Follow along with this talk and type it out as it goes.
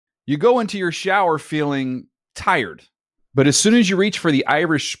You go into your shower feeling tired, but as soon as you reach for the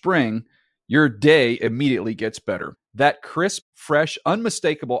Irish Spring, your day immediately gets better. That crisp, fresh,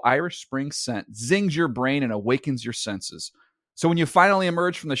 unmistakable Irish Spring scent zings your brain and awakens your senses. So when you finally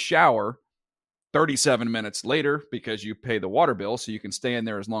emerge from the shower 37 minutes later, because you pay the water bill so you can stay in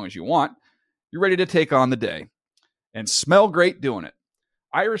there as long as you want, you're ready to take on the day and smell great doing it.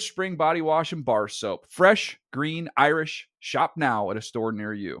 Irish Spring Body Wash and Bar Soap. Fresh, green, Irish. Shop now at a store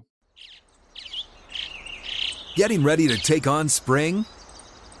near you. Getting ready to take on spring?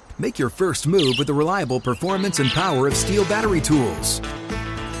 Make your first move with the reliable performance and power of Steel battery tools.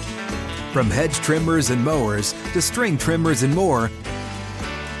 From hedge trimmers and mowers to string trimmers and more,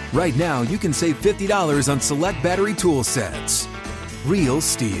 right now you can save $50 on select battery tool sets. Real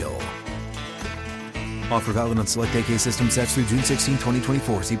Steel. Offer valid on select AK system sets through June 16,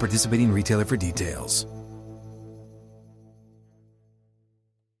 2024. See participating retailer for details.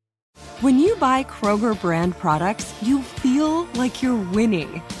 When you buy Kroger brand products, you feel like you're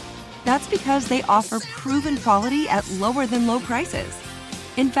winning. That's because they offer proven quality at lower than low prices.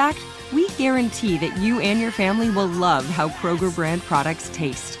 In fact, we guarantee that you and your family will love how Kroger brand products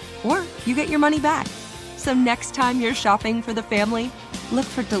taste, or you get your money back. So next time you're shopping for the family, look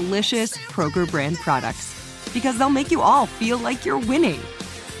for delicious Kroger brand products, because they'll make you all feel like you're winning.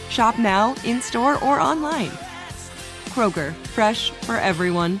 Shop now, in-store, or online. Kroger, fresh for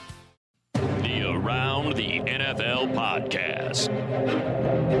everyone. The Around the NFL podcast.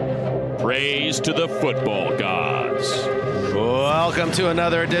 Praise to the football gods. Welcome to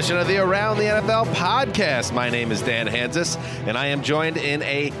another edition of the Around the NFL podcast. My name is Dan Hansis, and I am joined in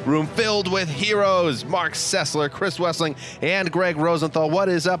a room filled with heroes. Mark Sessler, Chris Wessling, and Greg Rosenthal. What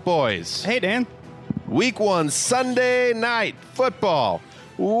is up, boys? Hey, Dan. Week 1, Sunday night football.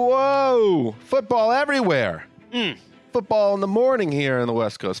 Whoa! Football everywhere. Football in the morning here in the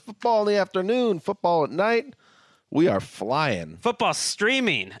West Coast. Football in the afternoon. Football at night. We are flying. Football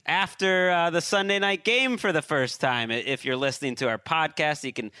streaming after the Sunday night game for the first time. If you're listening to our podcast,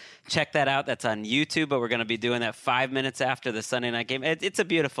 you can check that out. That's on YouTube, but we're going to be doing that 5 minutes after the Sunday night game. It's a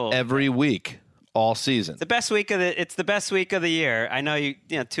beautiful... Every week, all season. It's the best week of the year. I know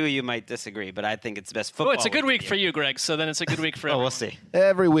two of you might disagree, but I think it's the best football. Oh, it's a good week for you, Greg, so then it's a good week for everyone. We'll see.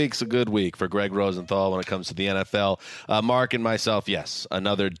 Every week's a good week for Greg Rosenthal when it comes to the NFL. Mark and myself, yes,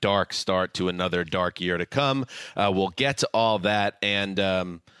 another dark start to another dark year to come. We'll get to all that. And,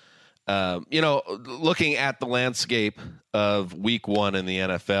 looking at the landscape of week 1 in the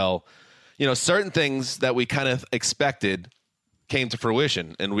NFL, certain things that we kind of expected came to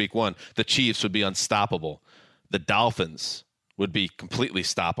fruition in week 1. The Chiefs would be unstoppable. The Dolphins would be completely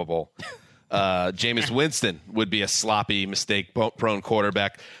stoppable. Jameis Winston would be a sloppy, mistake-prone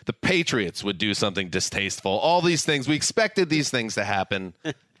quarterback. The Patriots would do something distasteful. All these things, we expected these things to happen,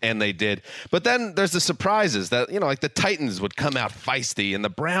 and they did. But then there's the surprises that, like the Titans would come out feisty, and the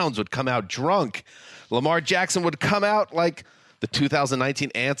Browns would come out drunk. Lamar Jackson would come out like the 2019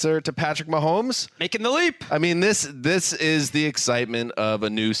 answer to Patrick Mahomes. Making the leap. I mean, this is the excitement of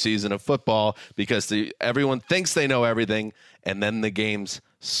a new season of football because everyone thinks they know everything, and then the games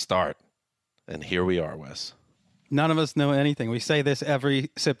start. And here we are, Wes. None of us know anything. We say this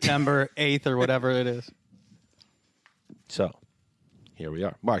every September 8th or whatever it is. So, here we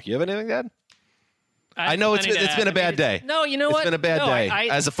are. Mark, you have anything to add? I know it's been a bad day. No, you know what? It's been a bad day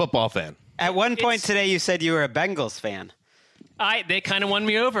as a football fan. At one point today, you said you were a Bengals fan. They kind of won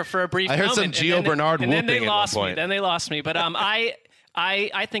me over for a brief moment. I heard some Gio Bernard whooping and then they lost at one point. Then they lost me. But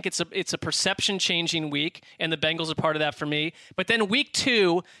I think it's a perception-changing week, and the Bengals are part of that for me. But then week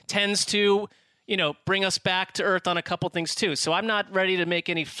 2 tends to, bring us back to earth on a couple things too. So I'm not ready to make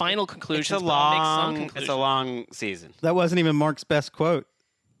any final conclusions. It's a long season. That wasn't even Mark's best quote.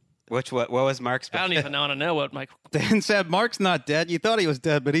 What was Mark's best? I don't even want to know what Mike. Dan said, Mark's not dead. You thought he was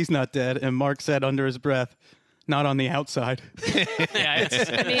dead, but he's not dead. And Mark said under his breath, not on the outside.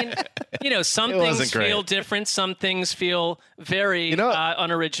 Some things feel different. Some things feel very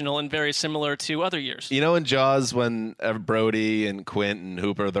unoriginal and very similar to other years. In Jaws, when Brody and Quint and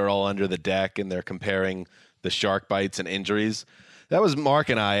Hooper, they're all under the deck and they're comparing the shark bites and injuries. That was Mark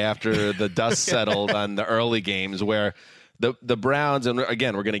and I after the dust settled on the early games where the Browns, and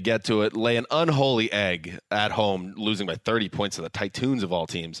again, we're going to get to it, lay an unholy egg at home, losing by 30 points to the Titans of all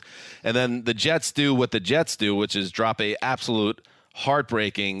teams. And then the Jets do what the Jets do, which is drop a absolute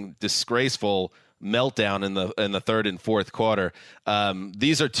heartbreaking, disgraceful meltdown in the third and fourth quarter.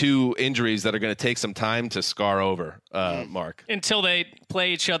 These are two injuries that are going to take some time to scar over, Mark. Until they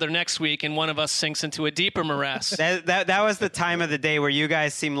play each other next week and one of us sinks into a deeper morass. That was the time of the day where you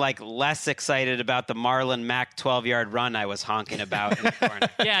guys seemed like less excited about the Marlon Mack 12-yard run I was honking about in the corner.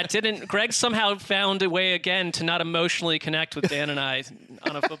 Yeah, Greg somehow found a way again to not emotionally connect with Dan and I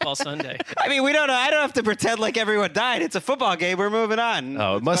on a football Sunday. I mean, we don't know. I don't have to pretend like everyone died. It's a football game. We're moving on.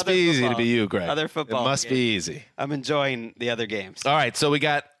 Oh, it must be easy to be you, Greg. Other football. It must be easy. I'm enjoying the other games. All right, so we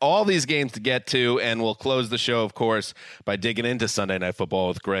got all these games to get to, and we'll close the show, of course, by digging into Sunday Night Football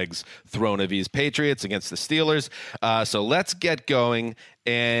with Greg's Throne of Ease Patriots against the Steelers. So let's get going.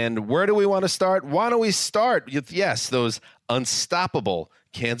 And where do we want to start? Why don't we start with, yes, those unstoppable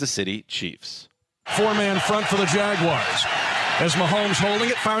Kansas City Chiefs. Four-man front for the Jaguars. As Mahomes holding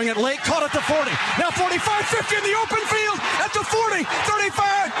it, firing it late, caught at the 40. Now 45, 50 in the open field, at the 40,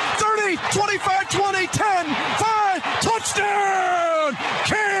 35, 30, 25, 20, 10, 5, touchdown!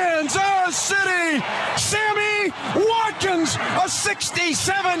 Kansas City! Sammy Watkins, a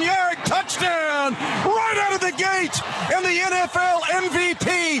 67-yard touchdown right out of the gate. And the NFL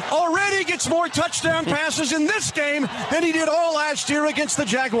MVP already gets more touchdown passes in this game than he did all last year against the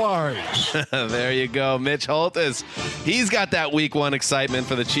Jaguars. There you go. Mitch Holthus. He's got that week one excitement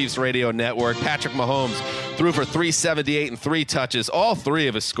for the Chiefs radio network. Patrick Mahomes threw for 378 and 3 touches, all 3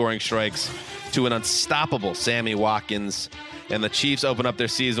 of his scoring strikes to an unstoppable Sammy Watkins. And the Chiefs open up their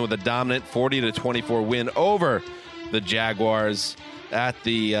season with a dominant 40-24 win over the Jaguars at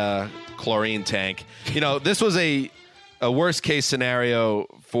the chlorine tank. You know, this was a worst case scenario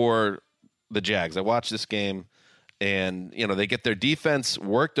for the Jags. I watched this game, and, you know, they get their defense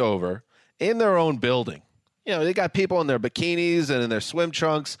worked over in their own building. You know, they got people in their bikinis and in their swim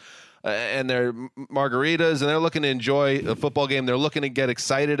trunks and their margaritas, and they're looking to enjoy a football game. They're looking to get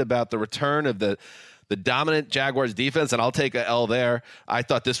excited about the return of the dominant Jaguars defense, and I'll take a L there. I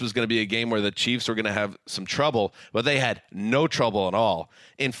thought this was going to be a game where the Chiefs were going to have some trouble, but they had no trouble at all.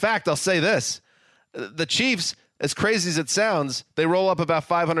 In fact, I'll say this. The Chiefs, as crazy as it sounds, they roll up about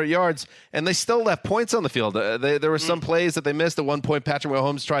 500 yards, and they still left points on the field. There were some plays that they missed. At one point, Patrick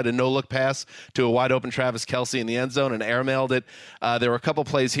Mahomes tried a no-look pass to a wide-open Travis Kelce in the end zone and airmailed it. There were a couple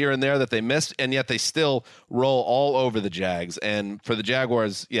plays here and there that they missed, and yet they still roll all over the Jags. And for the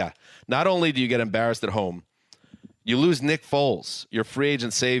Jaguars, yeah, not only do you get embarrassed at home, you lose Nick Foles, your free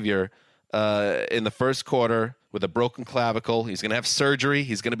agent savior, in the first quarter with a broken clavicle. He's going to have surgery.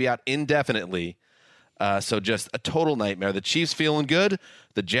 He's going to be out indefinitely. So just a total nightmare. The Chiefs feeling good.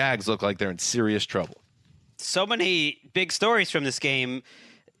 The Jags look like they're in serious trouble. So many big stories from this game.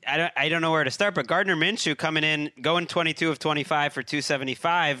 I don't know where to start, but Gardner Minshew coming in, going 22 of 25 for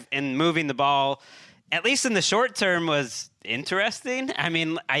 275 and moving the ball, at least in the short term, was interesting. I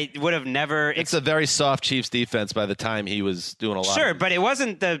mean, I would have never... It's a very soft Chiefs defense by the time he was doing a lot. Sure, but it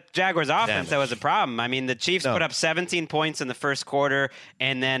wasn't the Jaguars offense that was a problem. I mean, the Chiefs put up 17 points in the first quarter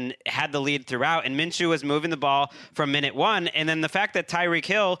and then had the lead throughout, and Minshew was moving the ball from minute 1. And then the fact that Tyreek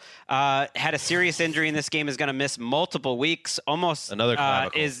Hill had a serious injury in this game, is going to miss multiple weeks, almost another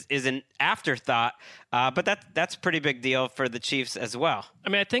is an afterthought. But that's a pretty big deal for the Chiefs as well. I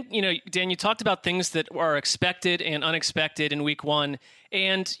mean, I think, you know, Dan, you talked about things that are expected and unexpected in week one.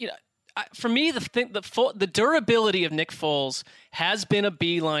 And, you know, for me, the durability of Nick Foles has been a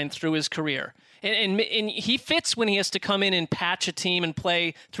beeline through his career. And he fits when he has to come in and patch a team and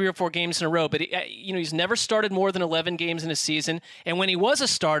play 3 or 4 games in a row. But he's never started more than 11 games in a season. And when he was a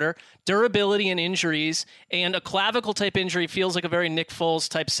starter, durability and injuries and a clavicle type injury feels like a very Nick Foles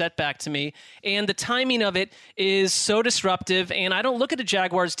type setback to me. And the timing of it is so disruptive. And I don't look at the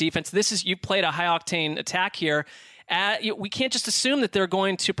Jaguars defense. You played a high octane attack here. We can't just assume that they're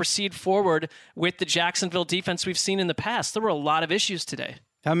going to proceed forward with the Jacksonville defense we've seen in the past. There were a lot of issues today.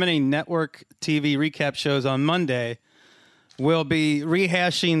 How many network TV recap shows on Monday will be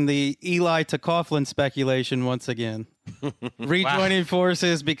rehashing the Eli to Coughlin speculation once again? Rejoining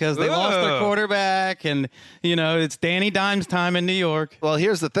forces because they lost their quarterback, and, you know, it's Danny Dimes time in New York. Well,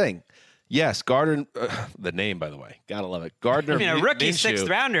 here's the thing. Yes, Gardner, the name, by the way. Gotta love it. Gardner a rookie Minshew. 6th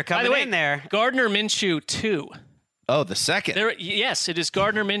rounder coming in there. Gardner Minshew 2. Oh, the second. Yes, it is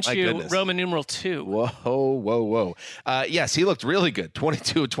Gardner Minshew, Roman numeral 2. Whoa. Yes, he looked really good.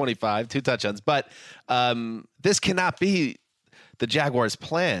 22 of 25, 2 touchdowns. But this cannot be the Jaguars'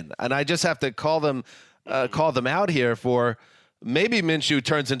 plan. And I just have to call them out here for maybe Minshew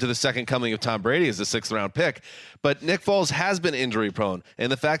turns into the second coming of Tom Brady as a 6th-round pick. But Nick Foles has been injury-prone.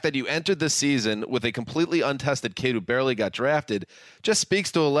 And the fact that you entered this season with a completely untested kid who barely got drafted just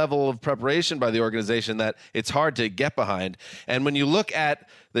speaks to a level of preparation by the organization that it's hard to get behind. And when you look at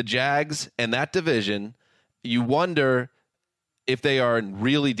the Jags and that division, you wonder if they are in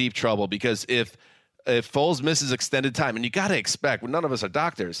really deep trouble, because if Foles misses extended time, and you got to expect, none of us are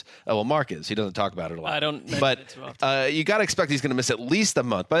doctors. Well, Mark is. He doesn't talk about it a lot. I don't. But you got to expect he's going to miss at least a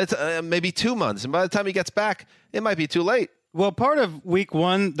month, but it's maybe 2 months. And by the time he gets back, it might be too late. Well, part of week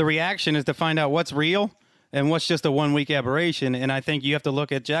one, the reaction is to find out what's real and what's just a 1 week aberration. And I think you have to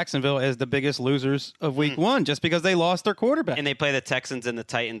look at Jacksonville as the biggest losers of week one, just because they lost their quarterback. And they play the Texans and the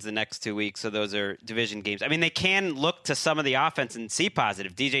Titans the next 2 weeks, so those are division games. I mean, they can look to some of the offense and see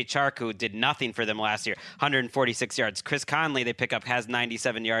positive. DJ Chark, who did nothing for them last year, 146 yards. Chris Conley, they pick up, has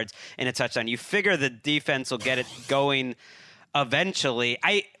 97 yards and a touchdown. You figure the defense will get it going eventually.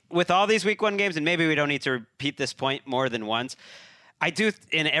 With all these week one games, and maybe we don't need to repeat this point more than once, I do,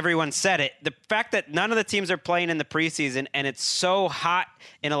 and everyone said it, the fact that none of the teams are playing in the preseason and it's so hot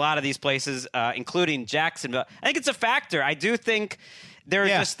in a lot of these places, including Jacksonville, I think it's a factor. I do think there are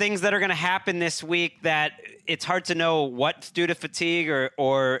just things that are going to happen this week that it's hard to know what's due to fatigue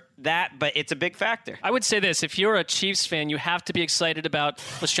or that, but it's a big factor. I would say this. If you're a Chiefs fan, you have to be excited about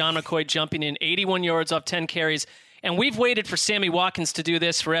LaShawn McCoy jumping in 81 yards off 10 carries. And we've waited for Sammy Watkins to do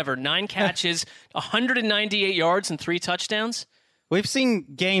this forever. 9 catches, 198 yards, and 3 touchdowns. We've seen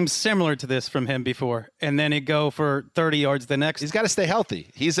games similar to this from him before, and then he'd go for 30 yards the next. He's got to stay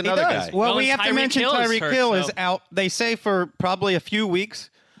healthy. He's another guy. Well, we have to mention Tyreek Hill is out, they say, for probably a few weeks.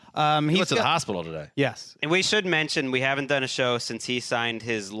 He went to the hospital today. Yes. And we should mention we haven't done a show since he signed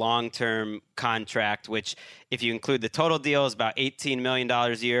his long-term contract, which, if you include the total deal, is about $18 million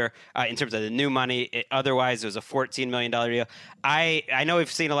a year in terms of the new money. Otherwise, it was a $14 million deal. I know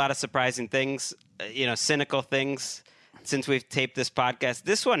we've seen a lot of surprising things, cynical things since we've taped this podcast.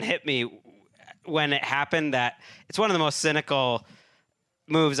 This one hit me when it happened that it's one of the most cynical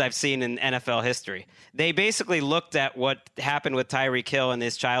moves I've seen in NFL history. They basically looked at what happened with Tyreek Hill in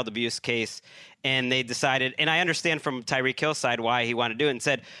his child abuse case, and they decided, and I understand from Tyreek Hill's side why he wanted to do it, and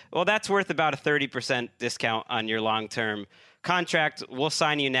said, well, that's worth about a 30% discount on your long-term contract. We'll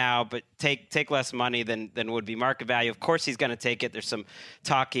sign you now, but take less money than would be market value. Of course he's going to take it. There's some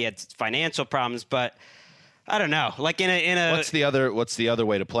talk he had financial problems, but I don't know. Like in a what's the other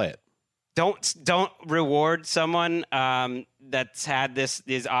way to play it? Don't reward someone that's had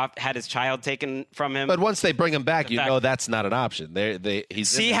had his child taken from him. But once they bring him back, that's not an option. He's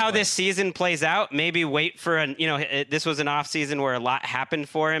see how this season plays out. Maybe wait for this was an off season where a lot happened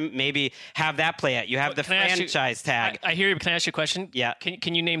for him. Maybe have that play out. You have the franchise tag. I hear you. Can I ask you a question? Yeah.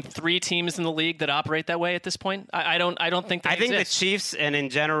 Can you name 3 teams in the league that operate that way at this point? I don't think. I think the Chiefs and in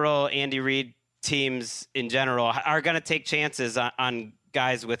general Andy Reid teams in general are going to take chances on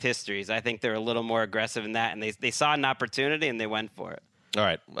guys with histories. I think they're a little more aggressive in that, and they saw an opportunity and they went for it. All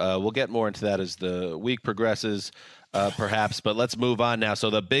right. We'll get more into that as the week progresses, perhaps, but let's move on now.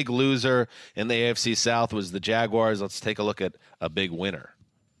 So the big loser in the AFC South was the Jaguars. Let's take a look at a big winner.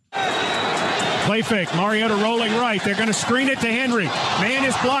 Play fake. Mariota rolling right. They're going to screen it to Henry. Man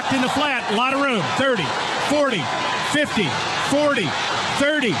is blocked in the flat. A lot of room. 30, 40, 50, 40,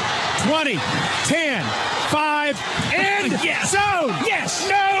 30, 20, 10, 5, and zone. Yes.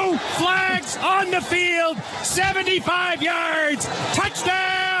 No flags on the field. 75 yards.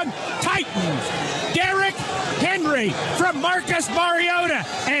 Touchdown, Titans. Derrick Henry from Marcus Mariota.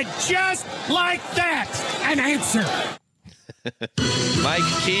 And just like that, an answer. Mike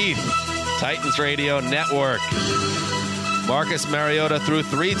Keith, Titans Radio Network. Marcus Mariota threw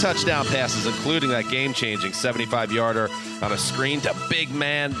 3 touchdown passes, including that game-changing 75-yarder on a screen to big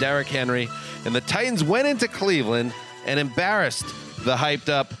man Derrick Henry. And the Titans went into Cleveland and embarrassed the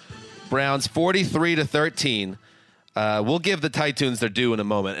hyped-up Browns 43-13. We'll give the Titans their due in a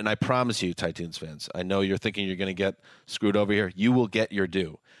moment, and I promise you, Titans fans, I know you're thinking you're going to get screwed over here. You will get your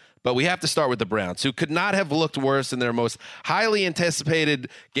due. But we have to start with the Browns, who could not have looked worse in their most highly anticipated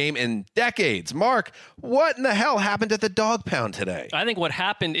game in decades. Mark, what in the hell happened at the Dog Pound today? I think what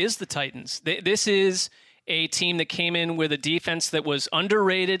happened is the Titans. This is a team that came in with a defense that was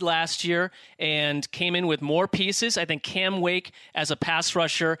underrated last year and came in with more pieces. I think Cam Wake, as a pass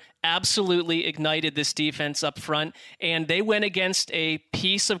rusher, absolutely ignited this defense up front. And they went against a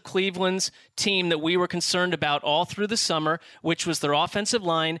piece of Cleveland's team that we were concerned about all through the summer, which was their offensive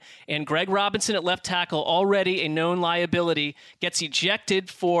line. And Greg Robinson at left tackle, already a known liability, gets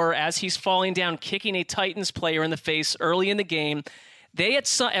ejected for, as he's falling down, kicking a Titans player in the face early in the game. They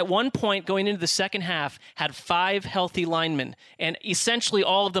at one point going into the second half had 5 healthy linemen, and essentially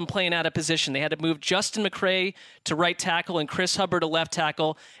all of them playing out of position. They had to move Justin McCray to right tackle and Chris Hubbard to left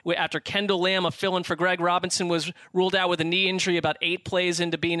tackle after Kendall Lamb, a fill-in for Greg Robinson, was ruled out with a knee injury about 8 plays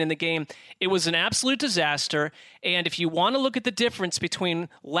into being in the game. It was an absolute disaster, and if you want to look at the difference between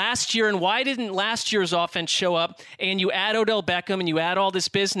last year and why didn't last year's offense show up, and you add Odell Beckham and you add all this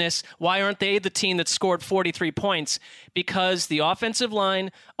business, why aren't they the team that scored 43 points? Because the offensive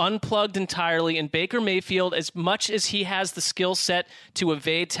line unplugged entirely, and Baker Mayfield, as much as he has the skill set to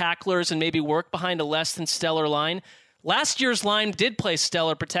evade tacklers and maybe work behind a less than stellar line, last year's line did play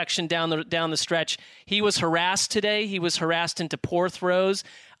stellar protection down the stretch. He was harassed today. He was harassed into poor throws.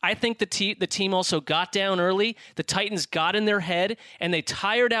 I think the team also got down early. The Titans got in their head, and they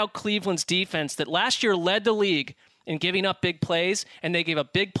tired out Cleveland's defense that last year led the league in giving up big plays, and they gave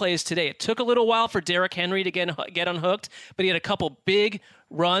up big plays today. It took a little while for Derrick Henry to get unhooked, but he had a couple big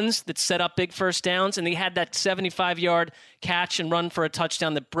runs that set up big first downs, and he had that 75-yard catch and run for a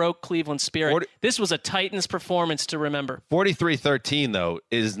touchdown that broke Cleveland's spirit. This was a Titans performance to remember. 43-13, though,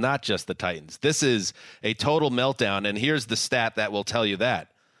 is not just the Titans. This is a total meltdown, and here's the stat that will tell you that.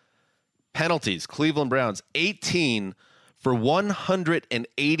 Penalties, Cleveland Browns, 18 for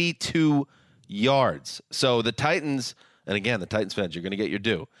 182 yards. So the Titans, and again, the Titans fans, you're going to get your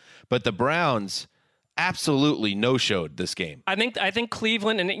due, but the Browns absolutely no-showed this game. I think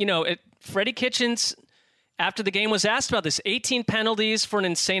Cleveland, and Freddie Kitchens, after the game, was asked about this. 18 penalties for an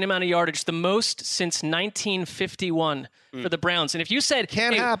insane amount of yardage, the most since 1951 for the Browns. And if you said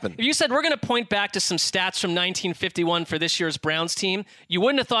happen. If you said we're going to point back to some stats from 1951 for this year's Browns team, you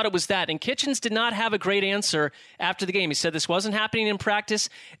wouldn't have thought it was that. And Kitchens did not have a great answer after the game. He said this wasn't happening in practice.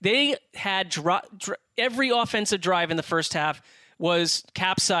 They had every offensive drive in the first half was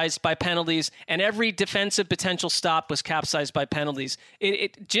capsized by penalties, and every defensive potential stop was capsized by penalties.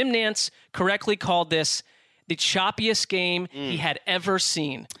 Jim Nantz correctly called this the choppiest game he had ever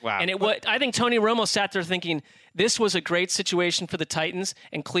seen. Wow. And I think Tony Romo sat there thinking, this was a great situation for the Titans,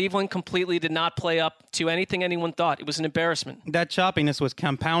 and Cleveland completely did not play up to anything anyone thought. It was an embarrassment. That choppiness was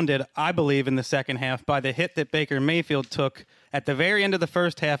compounded, I believe, in the second half by the hit that Baker Mayfield took at the very end of the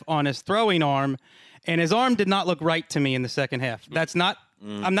first half on his throwing arm, and his arm did not look right to me in the second half. That's not...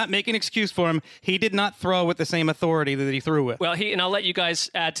 I'm not making an excuse for him. He did not throw with the same authority that he threw with. Well, and I'll let you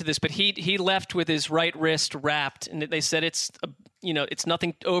guys add to this, but he left with his right wrist wrapped, and they said it's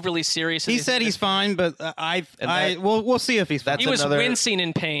nothing overly serious. He said he's fine, but we'll see if he's fine. He was wincing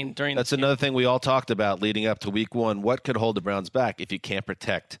in pain during. That's another thing we all talked about leading up to Week 1. What could hold the Browns back if you can't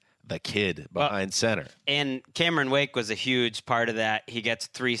protect the kid behind center? And Cameron Wake was a huge part of that. He gets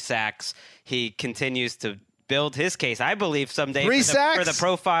 3 sacks. He continues to build his case, I believe, someday for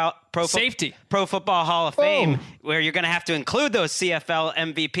the safety Pro Football Hall of Fame, where you're going to have to include those CFL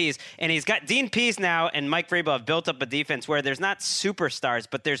MVPs. And he's got Dean Pease now and Mike Vrabel have built up a defense where there's not superstars,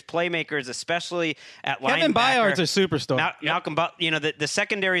 but there's playmakers, especially at linebacker. Kevin Byard's a superstar. Malcolm Butler, the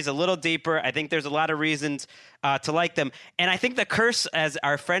secondary is a little deeper. I think there's a lot of reasons to like them. And I think the curse, as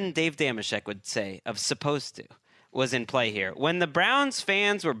our friend Dave Damashek would say, of supposed to, was in play here. When the Browns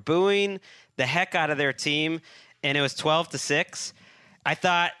fans were booing the heck out of their team and it was 12-6, I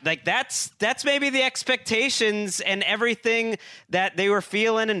thought, that's maybe the expectations and everything that they were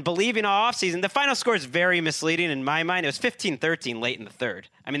feeling and believing all offseason. The final score is very misleading in my mind. It was 15-13 late in the third.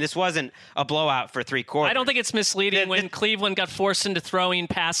 I mean, this wasn't a blowout for 3 quarters. I don't think it's misleading when Cleveland got forced into throwing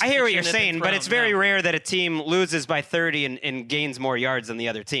passes. I hear what you're saying, but it's very rare that a team loses by 30 and gains more yards than the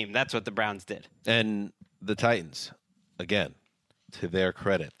other team. That's what the Browns did. And the Titans, again, to their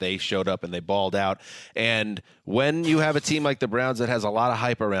credit, they showed up and they balled out. And when you have a team like the Browns that has a lot of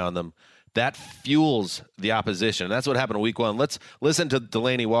hype around them, that fuels the opposition. And that's what happened in Week 1. Let's listen to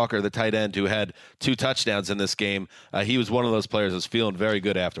Delaney Walker, the tight end, who had 2 touchdowns in this game. He was one of those players that was feeling very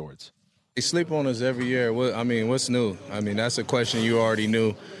good afterwards. They sleep on us every year. What's new? I mean, that's a question you already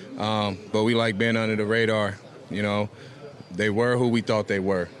knew. But we like being under the radar. They were who we thought they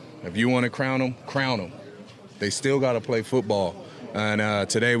were. If you want to crown them, crown them. They still got to play football. And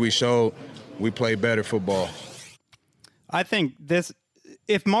today we showed we play better football. I think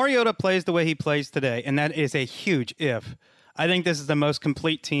if Mariota plays the way he plays today, and that is a huge if, I think this is the most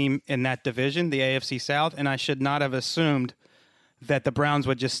complete team in that division, the AFC South, and I should not have assumed that the Browns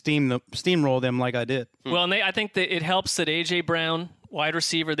would just steamroll them like I did. Well, and I think that it helps that A.J. Brown, wide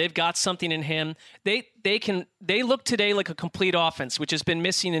receiver, they've got something in him. They look today like a complete offense, which has been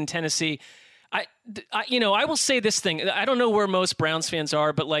missing in Tennessee. I will say this thing. I don't know where most Browns fans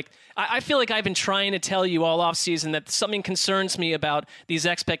are, but like I feel like I've been trying to tell you all offseason that something concerns me about these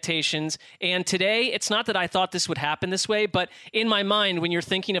expectations. And today, it's not that I thought this would happen this way, but in my mind, when you're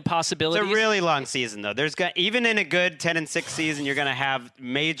thinking of possibilities, it's a really long season though. Even in a good 10-6 season, you're going to have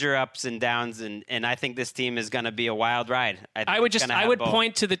major ups and downs, and I think this team is going to be a wild ride. I would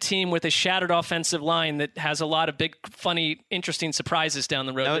point to the team with a shattered offensive line that has a lot of big, funny, interesting surprises down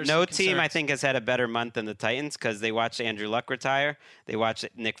the road. No team, I think, has had a better month than the Titans because they watched Andrew Luck retire. They watched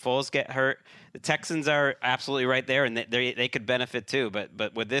Nick Foles get hurt. The Texans are absolutely right there, and they could benefit too.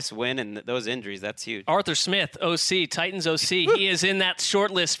 But with this win and those injuries, that's huge. Arthur Smith, OC, Titans OC, he is in that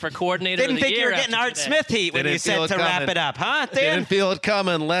short list for coordinator of the year. Didn't think you were getting Art Smith heat when you said to wrap it up, huh, Dan? Didn't feel it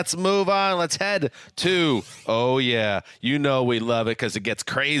coming. Let's move on. Let's head to, oh yeah, we love it because it gets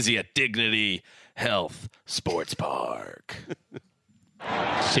crazy at Dignity Health Sports Park.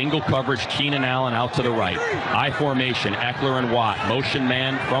 Single coverage, Keenan Allen out to the right. I formation, Eckler and Watt. Motion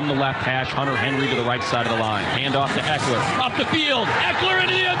man from the left hash, Hunter Henry to the right side of the line. Hand off to Eckler. Up the field. Eckler in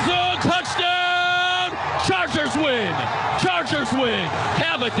the end zone. Touchdown! Chargers win. Chargers win.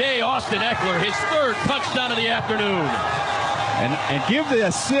 Have a day, Austin Eckler. His third touchdown of the afternoon. And give the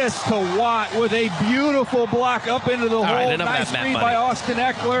assist to Watt with a beautiful block up into the hole. Nice read by Austin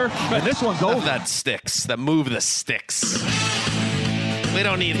Eckler. And this one's over. That sticks. That move the sticks. We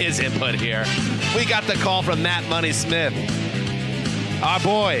don't need his input here. We got the call from Matt Money Smith. Our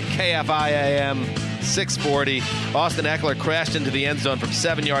boy, KFIAM 640. Austin Eckler crashed into the end zone from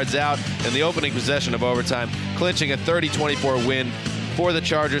 7 yards out in the opening possession of overtime, clinching a 30-24 win for the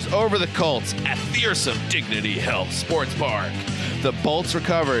Chargers over the Colts at fearsome Dignity Health Sports Park. The Bolts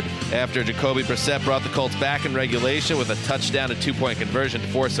recovered after Jacoby Brissett brought the Colts back in regulation with a touchdown and 2-point conversion to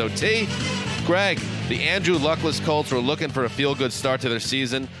force OT. Greg, the Andrew Luckless Colts were looking for a feel-good start to their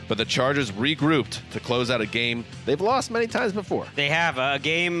season, but the Chargers regrouped to close out a game they've lost many times before. They have a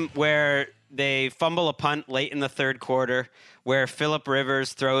game where they fumble a punt late in the third quarter, where Phillip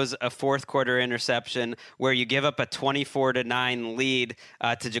Rivers throws a fourth-quarter interception, where you give up a 24-9 lead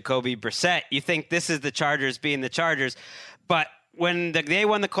to Jacoby Brissett. You think this is the Chargers being the Chargers, but when they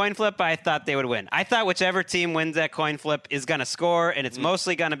won the coin flip, I thought they would win. I thought whichever team wins that coin flip is going to score, and it's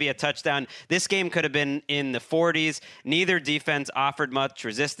mostly going to be a touchdown. This game could have been in the 40s. Neither defense offered much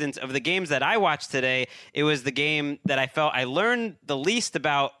resistance. Of the games that I watched today, it was the game that I felt I learned the least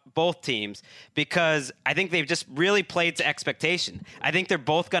about both teams because I think they've just really played to expectation. I think they're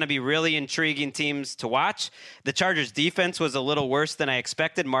both going to be really intriguing teams to watch. The Chargers' defense was a little worse than I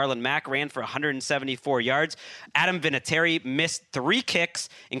expected. Marlon Mack ran for 174 yards. Adam Vinatieri missed 3 kicks,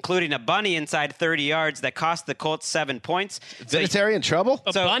 including a bunny inside 30 yards that cost the Colts 7 points. Vinatieri in trouble?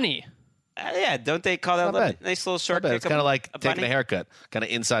 A bunny? Yeah, don't they call that nice little short kick? It's kind of like taking a haircut, kind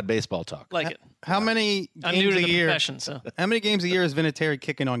of inside baseball talk. Like it. How many I'm new games to a the year? profession, so. How many games a year is Vinatieri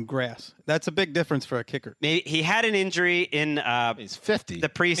kicking on grass? That's a big difference for a kicker. He had an injury in he's 50. the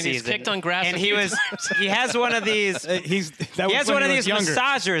preseason. And he's kicked on grass, and he has one of these. He has one of these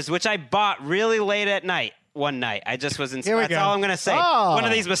massagers, which I bought really late at night. One night, I just was inspired. That's all I'm gonna say. Oh. One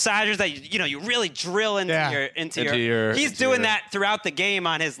of these massagers that you really drill into your. He's doing that throughout the game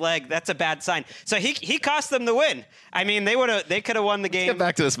on his leg. That's a bad sign. So he cost them the win. I mean, they could have won the game. Let's get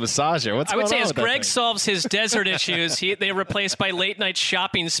back to this massager. I would say as Greg solves his desert issues, they're replaced by late night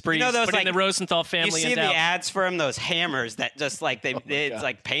shopping sprees. Putting the Rosenthal family. You see in the ads for him, those hammers that just like it's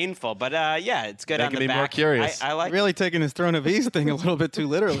like painful, but yeah, it's good on the back. Making me more curious. I like really taking his throne of ease thing a little bit too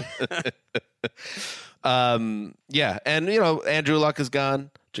literally. Yeah, and Andrew Luck is gone.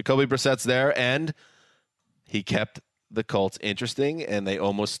 Jacoby Brissett's there, and he kept the Colts interesting, and they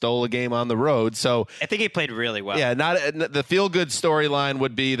almost stole a game on the road. So I think he played really well. Yeah, not the feel-good storyline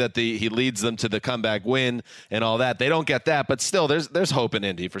would be that he leads them to the comeback win and all that. They don't get that, but still, there's hope in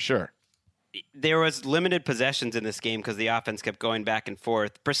Indy for sure. There was limited possessions in this game because the offense kept going back and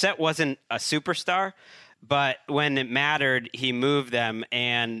forth. Brissett wasn't a superstar, but when it mattered, he moved them,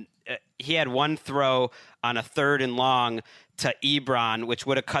 and he had one throw on a 3rd and long to Ebron, which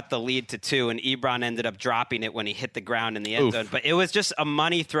would have cut the lead to 2, and Ebron ended up dropping it when he hit the ground in the end zone. But it was just a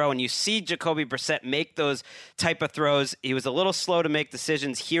money throw, and you see Jacoby Brissett make those type of throws. He was a little slow to make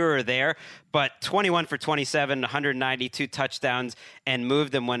decisions here or there, but 21 for 27, 192 touchdowns, and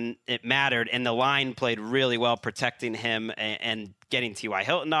moved them when it mattered, and the line played really well protecting him and getting T.Y.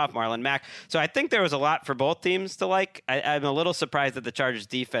 Hilton off, Marlon Mack. So I think there was a lot for both teams to like. I'm a little surprised that the Chargers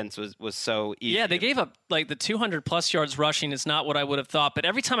defense was so easy. Yeah, they gave up like the 200-plus yards rushing is not what I would have thought. But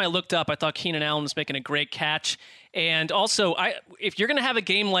every time I looked up, I thought Keenan Allen was making a great catch. And also, if you're going to have a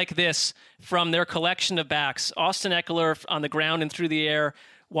game like this from their collection of backs, Austin Eckler on the ground and through the air,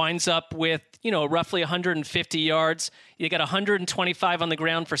 winds up with, roughly 150 yards. You got 125 on the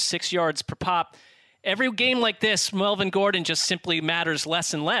ground for 6 yards per pop. Every game like this, Melvin Gordon just simply matters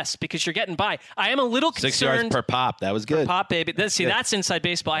less and less because you're getting by. I am a little concerned. 6 yards per pop. That was good. Per pop, baby. That's inside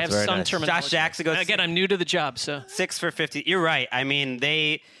baseball. I have some terminology. Josh Jackson goes. Again, I'm new to the job, so 6 for 50. You're right. I mean,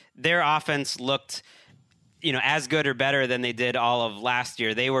 their offense looked, as good or better than they did all of last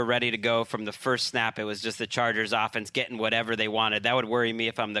year. They were ready to go from the first snap. It was just the Chargers offense getting whatever they wanted. That would worry me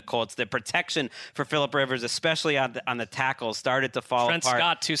if I'm the Colts. The protection for Phillip Rivers, especially on the tackles, started to fall Trent apart.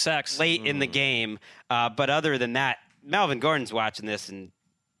 Scott, 2 sacks. Late in the game. But other than that, Melvin Gordon's watching this, and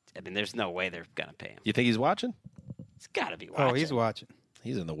there's no way they're going to pay him. You think he's watching? He's got to be watching. Oh, he's watching.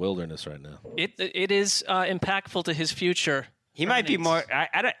 He's in the wilderness right now. It is impactful to his future. He might be more.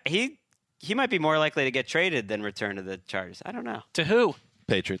 He might be more likely to get traded than return to the Chargers. I don't know. To who?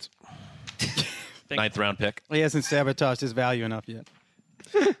 Patriots. 9th round pick. He hasn't sabotaged his value enough yet.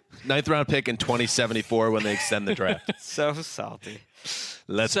 9th round pick in 2074 when they extend the draft. So salty.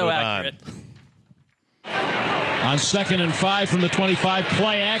 Let's so move accurate. On 2nd and 5 from the 25,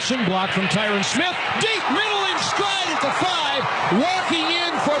 play action, block from Tyron Smith. Deep middle in stride at the 5, walking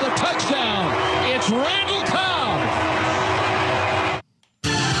in for the touchdown. It's Randall Cobb.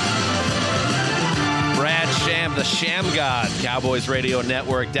 Brad Sham, the Sham God, Cowboys Radio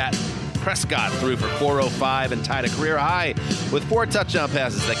Network. Dak Prescott threw for 405 and tied a career high with 4 touchdown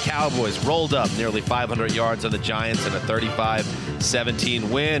passes. The Cowboys rolled up nearly 500 yards on the Giants in a 35-17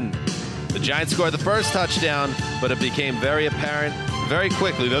 win. The Giants scored the first touchdown, but it became very apparent very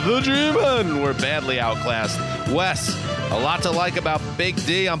quickly that the G-Men were badly outclassed. Wes, a lot to like about Big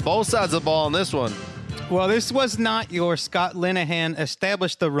D on both sides of the ball in this one. Well, this was not your Scott Linehan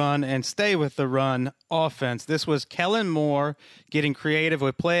establish the run and stay with the run offense. This was Kellen Moore getting creative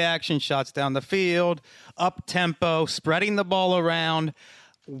with play action shots down the field, up tempo, spreading the ball around.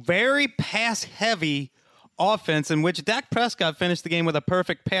 Very pass heavy offense in which Dak Prescott finished the game with a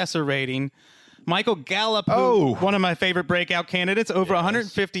perfect passer rating. Michael Gallup, one of my favorite breakout candidates, over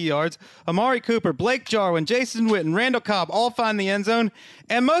 150 yards. Amari Cooper, Blake Jarwin, Jason Witten, Randall Cobb all find the end zone.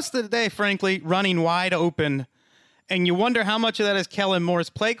 And most of the day, frankly, running wide open. And you wonder how much of that is Kellen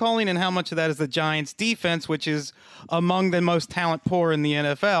Moore's play calling and how much of that is the Giants' defense, which is among the most talent poor in the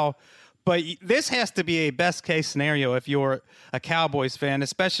NFL. But this has to be a best-case scenario if you're a Cowboys fan,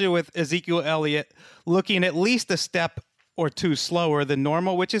 especially with Ezekiel Elliott looking at least a step or 2 slower than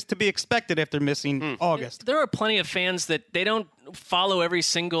normal, which is to be expected after missing August. There are plenty of fans that they don't follow every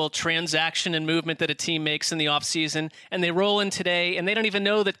single transaction and movement that a team makes in the offseason, and they roll in today, and they don't even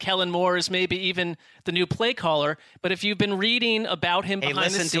know that Kellen Moore is maybe even the new play caller. But if you've been reading about him behind the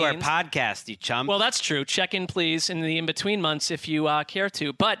scenes... Hey, listen to our podcast, you chump. Well, that's true. Check in, please, in the in-between months if you care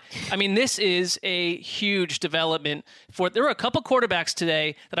to. But, this is a huge development. There were a couple quarterbacks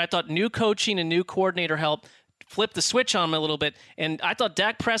today that I thought new coaching and new coordinator helped flip the switch on him a little bit. And I thought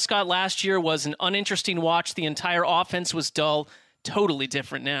Dak Prescott last year was an uninteresting watch. The entire offense was dull. Totally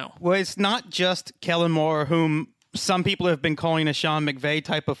different now. Well, it's not just Kellen Moore, whom some people have been calling a Sean McVay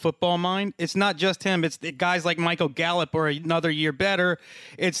type of football mind. It's not just him. It's the guys like Michael Gallup are another year better.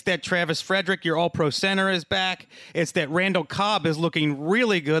 It's that Travis Frederick, your all-pro center, is back. It's that Randall Cobb is looking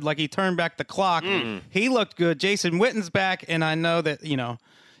really good, like he turned back the clock. He looked good. Jason Witten's back, and I know that,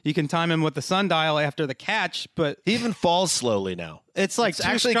 you can time him with the sundial after the catch, but he even falls slowly now. It's like it's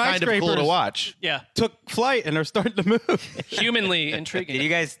actually kind of cool to watch. Yeah, took flight and are starting to move. Humanly intriguing. Do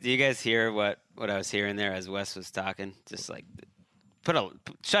you guys hear what I was hearing there as Wes was talking? Just like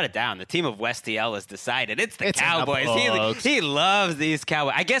shut it down. The team of Wes TL has decided it's the Cowboys. He loves these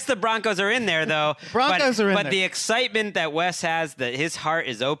Cowboys. I guess the Broncos are in there though. But the excitement that Wes has, that his heart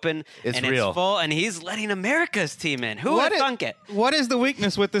is open and real. It's full, and he's letting America's team in. Who would thunk it? What is the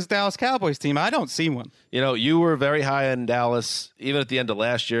weakness with this Dallas Cowboys team? I don't see one. You were very high in Dallas, even at the end of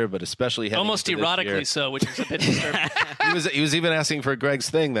last year, but especially almost erotically so, which is a bit disturbing. he was even asking for Greg's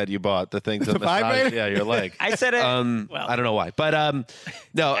thing that you bought, the thing to massage, your leg. I said it. I don't know why, but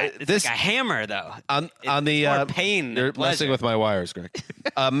no, it's like a hammer though. On the more pain. You're messing with my wires, Greg.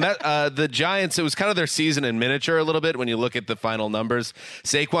 The Giants, it was kind of their season in miniature a little bit when you look at the final numbers.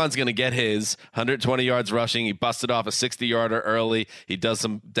 Saquon's going to get his 120 yards rushing. He busted off a 60-yarder early. He does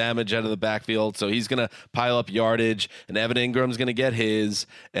some damage out of the backfield, so he's going to pile up yardage. And Evan Ingram's going to get his.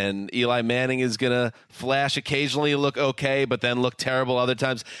 And Eli Manning is going to flash occasionally, look okay, but then look terrible other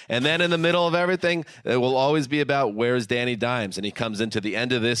times. And then in the middle of everything, it will always be about where's Danny Dimes. And he comes into the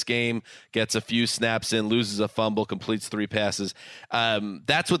end of this game, gets a few snaps in, loses a fumble, completes 3 passes.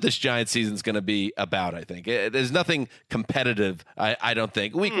 That's what this Giants season is going to be about, I think. There's nothing competitive, I don't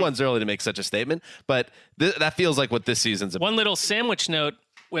think. Week 1's early to make such a statement, but that feels like what this season's about. One little sandwich note.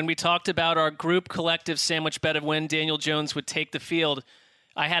 when we talked about our group collective sandwich bet of when Daniel Jones would take the field,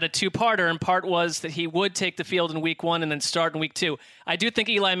 I had a two-parter, and part was that he would take the field in week 1 and then start in week 2. I do think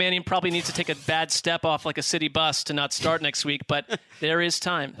Eli Manning probably needs to take a bad step off like a city bus to not start next week, but there is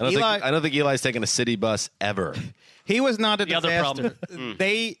time. I don't think Eli's taking a city bus ever. He was not a The disaster. other problem.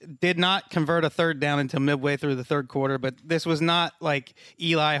 They did not convert a third down until midway through the third quarter, but this was not like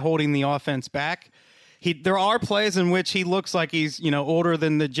Eli holding the offense back. There are plays in which he looks like he's older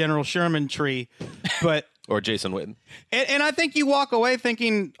than the General Sherman tree, but or Jason Witten. And I think you walk away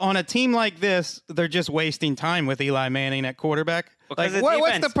thinking on a team like this, they're just wasting time with Eli Manning at quarterback. Like,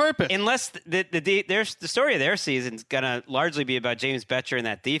 what's the purpose? Unless the story of their season is going to largely be about James Betcher and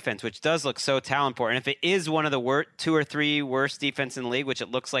that defense, which does look so talent poor. And if it is one of the 2 or 3 worst defense in the league, which it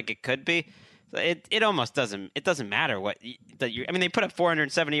looks like it could be, it almost doesn't. It doesn't matter what they put up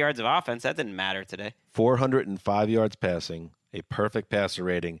 470 yards of offense. That didn't matter today. 405 yards passing, a perfect passer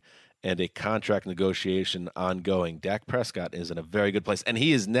rating, and a contract negotiation ongoing. Dak Prescott is in a very good place, and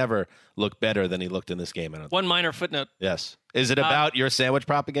he has never looked better than he looked in this game. One minor footnote. Yes. Is it about your sandwich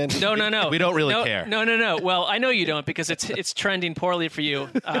prop again? No. We don't really care. No. Well, I know you don't because it's trending poorly for you.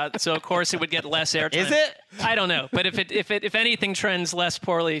 So of course it would get less airtime. Is it? I don't know, but if anything trends less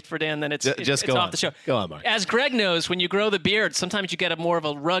poorly for Dan, then it's off the show. Go on, Mark. As Greg knows, when you grow the beard, sometimes you get a more of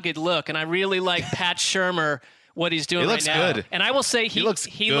a rugged look, and I really like Pat Shurmur. What he's doing right now. He looks good. And I will say he looks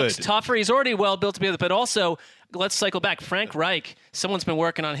tougher. He's already well built to be able to, but also let's cycle back. Frank Reich, someone's been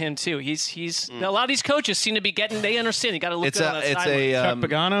working on him too. He's a lot of these coaches seem to be they understand. You got to look good on that sideline. Chuck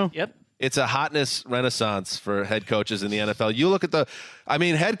Pagano. Yep. It's a hotness renaissance for head coaches in the NFL. You look at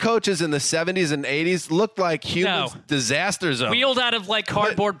head coaches in the 70s and 80s looked like human disaster zones. Wheeled out of like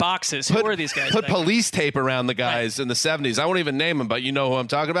cardboard boxes. Who are these guys? Put police tape around the guys in the 70s. I won't even name them, but you know who I'm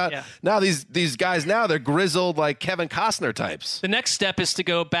talking about. Yeah. Now these guys they're grizzled like Kevin Costner types. The next step is to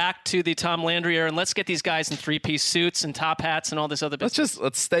go back to the Tom Landry era and let's get these guys in 3-piece suits and top hats and all this other business.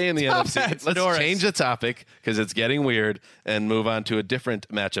 Let's stay in the NFC. Hats, let's fedoras. change the topic because it's getting weird and move on to a different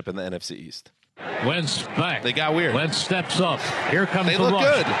matchup in the NFC East. Wentz back. They got weird. Wentz steps up. Here comes They the look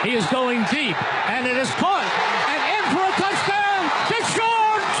rush. good. He is going deep, and it is caught. And in for a touchdown,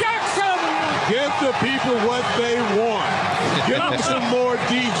 Deshaun Jackson. Give the people what they want. Give them some more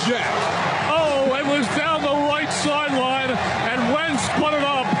DJ. Oh, it was down the right sideline, and Wentz put it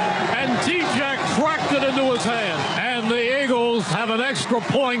up, and DJ cracked it into his hand. And the Eagles have an extra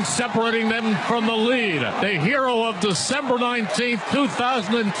point separating them from the lead. The hero of December 19th,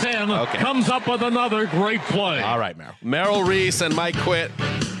 2010 comes up with another great play. All right, Merrill Reese and Mike Quitt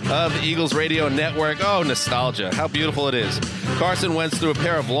of the Eagles Radio Network. Oh, nostalgia. How beautiful it is. Carson Wentz threw a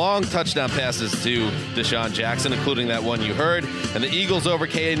pair of long touchdown passes to Deshaun Jackson, including that one you heard. And the Eagles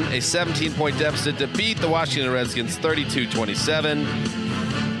overcame a 17-point deficit to beat the Washington Redskins 32-27.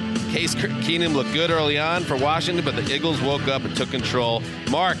 Case Keenum looked good early on for Washington, but the Eagles woke up and took control.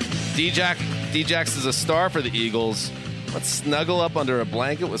 Mark, D-Jax is a star for the Eagles. Let's snuggle up under a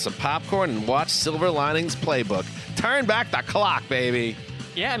blanket with some popcorn and watch Silver Linings Playbook. Turn back the clock, baby.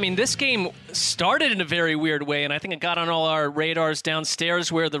 Yeah, I mean, this game started in a very weird way, and I think it got on all our radars downstairs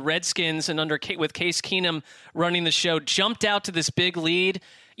where the Redskins, and with Case Keenum running the show, jumped out to this big lead,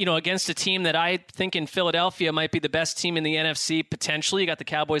 against a team that I think in Philadelphia might be the best team in the NFC, potentially. You got the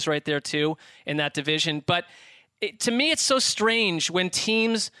Cowboys right there, too, in that division. But to me, it's so strange when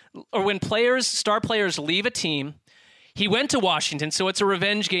star players leave a team. He went to Washington, so it's a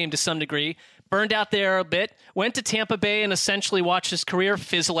revenge game to some degree. Burned out there a bit, went to Tampa Bay and essentially watched his career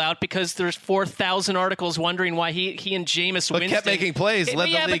fizzle out because there's 4,000 articles wondering why he and Jameis Winston... But kept making plays, led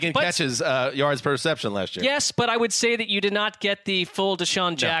the league in catches, yards per reception last year. Yes, but I would say that you did not get the full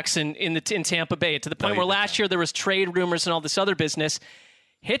Deshaun Jackson in Tampa Bay, to the point where last year there was trade rumors and all this other business.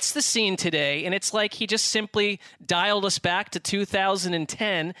 Hits the scene today, and it's like he just simply dialed us back to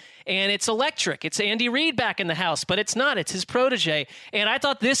 2010, and it's electric. It's Andy Reid back in the house, but it's not. It's his protege. And I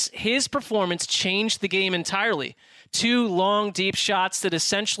thought his performance changed the game entirely. 2 long, deep shots that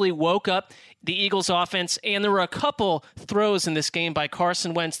essentially woke up the Eagles offense, and there were a couple throws in this game by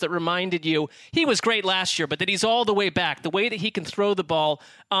Carson Wentz that reminded you he was great last year, but that he's all the way back. The way that he can throw the ball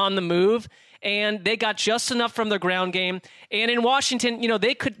on the move, and they got just enough from their ground game. And in Washington,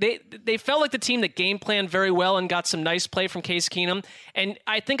 they felt like the team that game planned very well and got some nice play from Case Keenum. And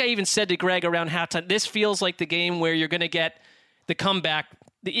I think I even said to Greg around halftime, this feels like the game where you're going to get the comeback.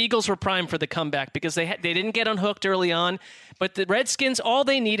 The Eagles were primed for the comeback because they didn't get unhooked early on. But the Redskins, all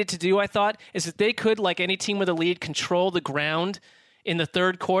they needed to do, I thought, is that they could, like any team with a lead, control the ground in the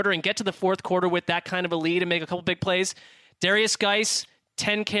third quarter and get to the fourth quarter with that kind of a lead and make a couple big plays. Darius Geis,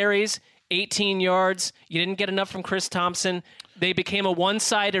 10 carries, 18 yards. You didn't get enough from Chris Thompson. They became a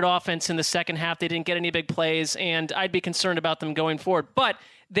one-sided offense in the second half. They didn't get any big plays, and I'd be concerned about them going forward. But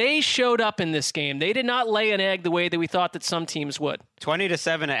they showed up in this game. They did not lay an egg the way that we thought that some teams would.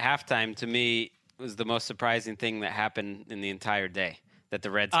 20-7 at halftime, to me, was the most surprising thing that happened in the entire day. That the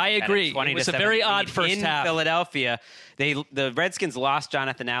Redskins I agree. It was a very odd first half. In Philadelphia, the Redskins lost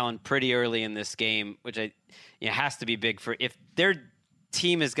Jonathan Allen pretty early in this game, which has to be big for if their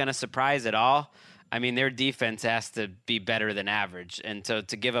team is going to surprise at all. I mean, their defense has to be better than average, and so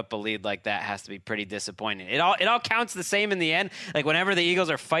to give up a lead like that has to be pretty disappointing. It all counts the same in the end. Like whenever the Eagles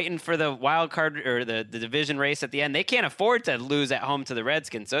are fighting for the wild card or the division race at the end, they can't afford to lose at home to the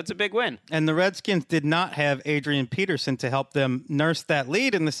Redskins, so it's a big win. And the Redskins did not have Adrian Peterson to help them nurse that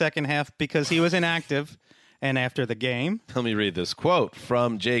lead in the second half because he was inactive. And after the game, let me read this quote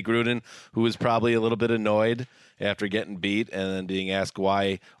from Jay Gruden, who was probably a little bit annoyed after getting beat and then being asked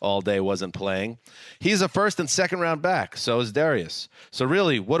why All Day wasn't playing. He's a first and second round back. So is Darius. So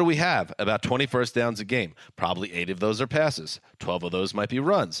really, what do we have? About 20 first downs a game. Probably 8 of those are passes. 12 of those might be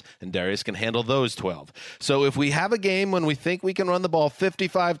runs. And Darius can handle those 12. So if we have a game when we think we can run the ball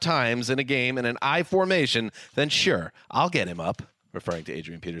 55 times in a game in an I formation, then sure, I'll get him up. Referring to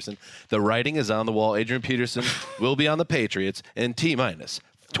Adrian Peterson. The writing is on the wall. Adrian Peterson will be on the Patriots in T-minus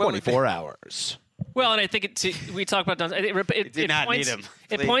 24 hours. Well, and I think we talk about it did not points, need him.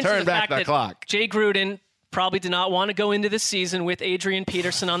 It points Turn to the back fact the clock. Jay Gruden probably did not want to go into this season with Adrian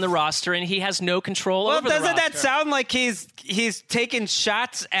Peterson on the roster, and he has no control over the roster. Well, doesn't that sound like he's taking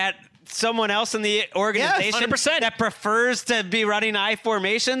shots at someone else in the organization that prefers to be running I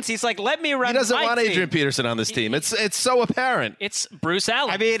formations? He's like, let me run. He doesn't my want team. Adrian Peterson on this team. It's so apparent. It's Bruce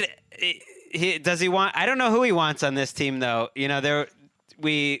Allen. I mean, does he want? I don't know who he wants on this team, though. You know,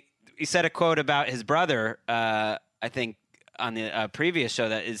 he said a quote about his brother. I think on the previous show,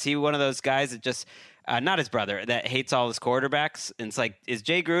 that is he one of those guys that just. Not his brother, that hates all his quarterbacks. And it's like, is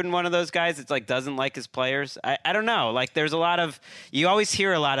Jay Gruden one of those guys that's like doesn't like his players? I don't know. Like, there's a lot of, you always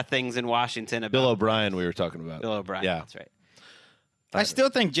hear a lot of things in Washington about Bill O'Brien we were talking about. Bill O'Brien, yeah. that's right. I still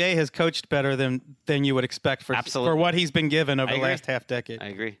think Jay has coached better than you would expect for what he's been given over the last half decade. I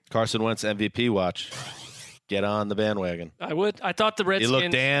agree. Carson Wentz MVP watch. Get on the bandwagon. I would. I thought the Redskins. He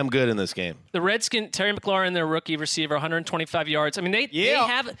looked damn good in this game. The Redskins, Terry McLaurin, their rookie receiver, 125 yards. I mean,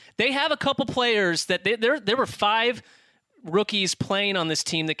 they have a couple players that there were 5 rookies playing on this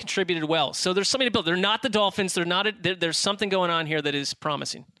team that contributed well. So there's something to build. They're not the Dolphins. They're not. There's something going on here that is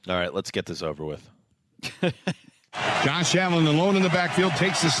promising. All right, let's get this over with. Josh Allen alone in the backfield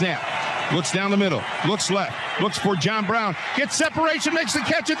takes the snap. Looks down the middle. Looks left. Looks for John Brown. Gets separation. Makes the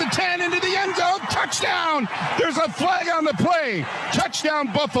catch at the 10. Into the end zone. Touchdown. There's a flag on the play.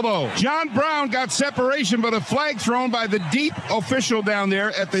 Touchdown, Buffalo. John Brown got separation, but a flag thrown by the deep official down there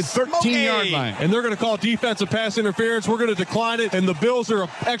at the 13-yard line. And they're going to call defensive pass interference. We're going to decline it, and the Bills are an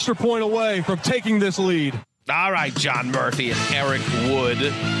extra point away from taking this lead. All right, John Murphy and Eric Wood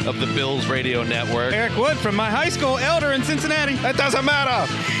of the Bills Radio Network. Eric Wood from my high school, Elder in Cincinnati. That doesn't matter.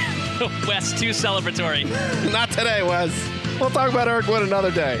 Wes, too celebratory. Not today, Wes. We'll talk about Eric Wood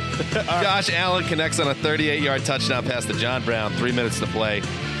another day. Josh Allen connects on a 38-yard touchdown pass to John Brown. 3 minutes to play.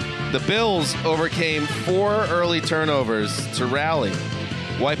 The Bills overcame 4 early turnovers to rally,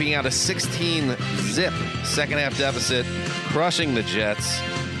 wiping out a 16-zip second-half deficit, crushing the Jets.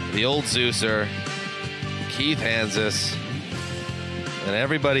 The old Zeuser, Keith Hansis, and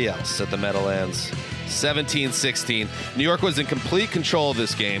everybody else at the Meadowlands. 17-16. New York was in complete control of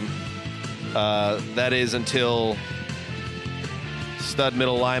this game. That is until stud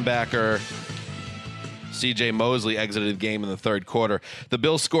middle linebacker C.J. Mosley exited the game in the third quarter. The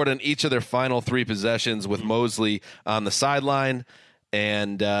Bills scored on each of their final 3 possessions with Mosley on the sideline.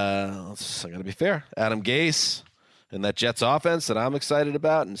 And I got to be fair, Adam Gase and that Jets offense that I'm excited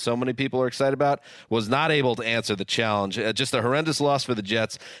about and so many people are excited about was not able to answer the challenge. Just a horrendous loss for the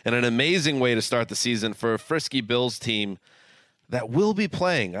Jets and an amazing way to start the season for a frisky Bills team that will be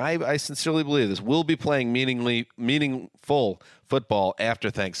playing, I sincerely believe this, will be playing meaningful football after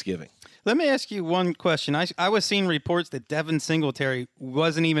Thanksgiving. Let me ask you one question. I was seeing reports that Devin Singletary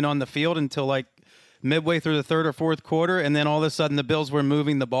wasn't even on the field until like midway through the third or fourth quarter, and then all of a sudden the Bills were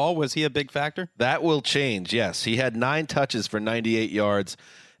moving the ball. Was he a big factor? That will change, yes. He had 9 touches for 98 yards.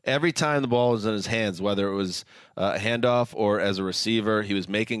 Every time the ball was in his hands, whether it was a handoff or as a receiver, he was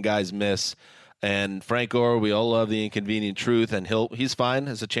making guys miss. And Frank Gore, we all love the inconvenient truth, and he's fine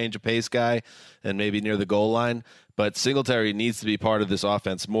as a change of pace guy and maybe near the goal line. But Singletary needs to be part of this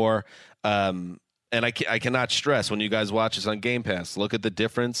offense more. And I cannot stress, when you guys watch this on Game Pass, look at the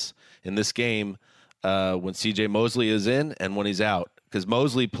difference in this game when C.J. Mosley is in and when he's out. because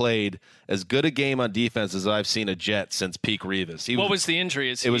Mosley played as good a game on defense as I've seen a Jet since peak Revis. What was the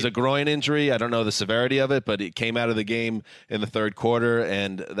injury? It was a groin injury. I don't know the severity of it, but it came out of the game in the third quarter,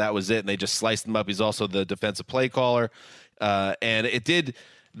 and that was it. And they just sliced him up. He's also the defensive play caller. And it did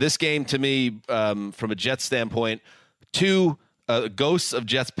this game to me, from a Jets standpoint, two ghosts of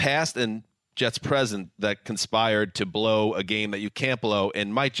Jets past and Jets present that conspired to blow a game that you can't blow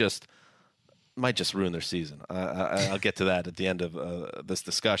and might just ruin their season. I'll get to that at the end of this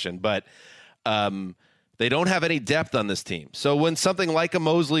discussion. But they don't have any depth on this team. So when something like a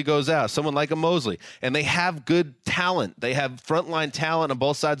Mosley goes out, someone like a Mosley, and they have good talent, they have frontline talent on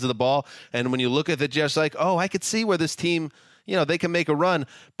both sides of the ball. And when you look at the Jets, like, oh, I could see where this team, they can make a run.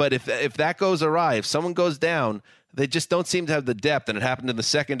 But if that goes awry, if someone goes down, they just don't seem to have the depth. And it happened in the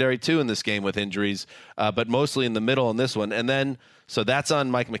secondary, too, in this game with injuries, but mostly in the middle in this one. And then, so that's on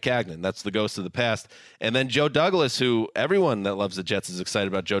Mike McCagnon. That's the ghost of the past. And then Joe Douglas, who everyone that loves the Jets is excited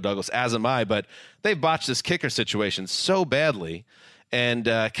about Joe Douglas, as am I, but they've botched this kicker situation so badly. And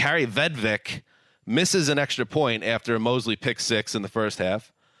Kari Vedvik misses an extra point after a Mosley pick six in the first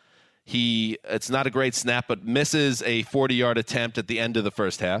half. It's not a great snap, but misses a 40-yard attempt at the end of the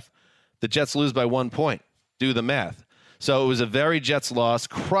first half. The Jets lose by 1 point. Do the math. So it was a very Jets loss,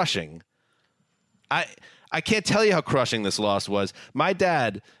 crushing. I can't tell you how crushing this loss was. My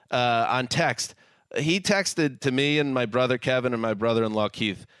dad, on text, he texted to me and my brother Kevin and my brother-in-law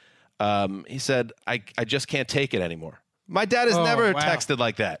Keith. He said, I just can't take it anymore. My dad has never texted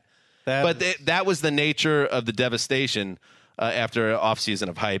like that. That was the nature of the devastation after an offseason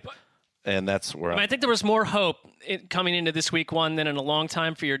of hype. And that's where I think there was more hope coming into this week one than in a long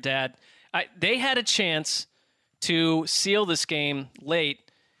time for your dad. They had a chance to seal this game late,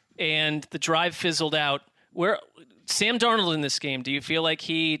 and the drive fizzled out. Where Sam Darnold in this game, do you feel like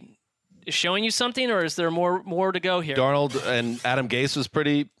he is showing you something, or is there more to go here? Darnold and Adam Gase was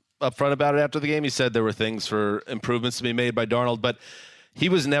pretty upfront about it after the game. He said there were things for improvements to be made by Darnold, but he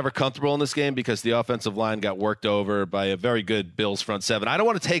was never comfortable in this game because the offensive line got worked over by a very good Bills front seven. I don't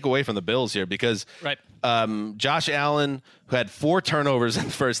want to take away from the Bills here because Josh Allen, who had 4 turnovers in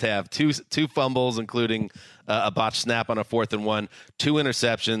the first half, two fumbles, including a botched snap on a 4th and 1, 2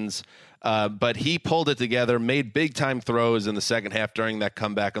 interceptions, but he pulled it together, made big-time throws in the second half during that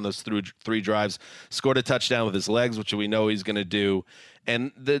comeback on those 3 drives, scored a touchdown with his legs, which we know he's going to do.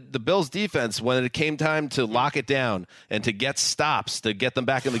 And the Bills' defense, when it came time to lock it down and to get stops, to get them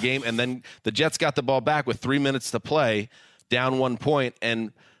back in the game, and then the Jets got the ball back with 3 minutes to play, down 1 point,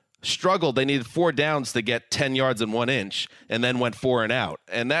 and struggled. They needed 4 downs to get 10 yards and 1 inch, and then went 4 and out.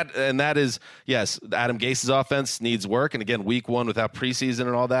 And that is, yes, Adam Gase's offense needs work. And again, week 1 without preseason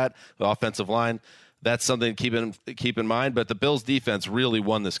and all that, the offensive line, that's something to keep in mind. But the Bills' defense really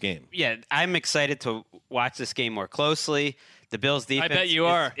won this game. Yeah, I'm excited to watch this game more closely. The Bills' defense, I bet you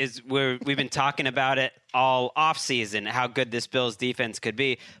are. We've been talking about it all offseason, how good this Bills' defense could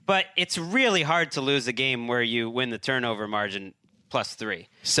be. But it's really hard to lose a game where you win the turnover margin +3.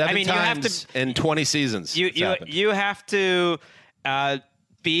 7 times in 20 seasons. You have to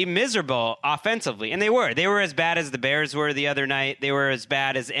be miserable offensively. And they were. They were as bad as the Bears were the other night. They were as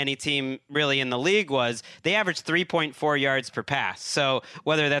bad as any team really in the league was. They averaged 3.4 yards per pass. So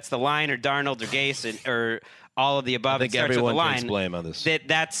whether that's the line or Darnold or Gase or all of the above, I think everyone takes blame on this.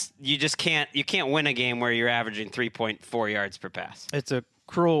 You can't win a game where you're averaging 3.4 yards per pass. It's a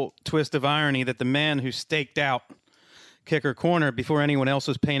cruel twist of irony that the man who staked out kicker corner before anyone else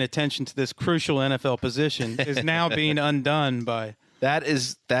was paying attention to this crucial NFL position is now being undone by... That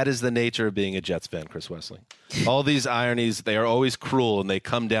is the nature of being a Jets fan, Chris Wesley. All these ironies, they are always cruel, and they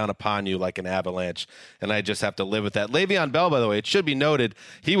come down upon you like an avalanche, and I just have to live with that. Le'Veon Bell, by the way, it should be noted,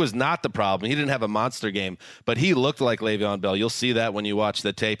 he was not the problem. He didn't have a monster game, but he looked like Le'Veon Bell. You'll see that when you watch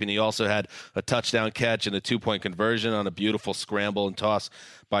the tape, and he also had a touchdown catch and a 2-point conversion on a beautiful scramble and toss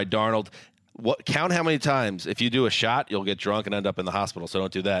by Darnold. Count how many times, if you do a shot, you'll get drunk and end up in the hospital, so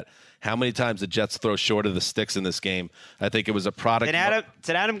don't do that. How many times the Jets throw short of the sticks in this game? I think it was a product. It's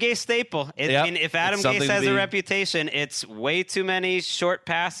an Adam Gase staple. If Adam Gase has a reputation, it's way too many short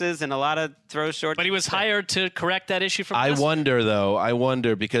passes and a lot of throws short. But he was hired to correct that issue from I wonder,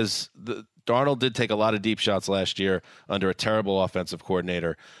 because Darnold did take a lot of deep shots last year under a terrible offensive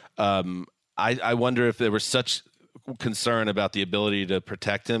coordinator. I wonder if there was such concern about the ability to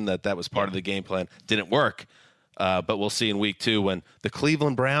protect him that was part of the game plan. Didn't work. But we'll see in week 2 when the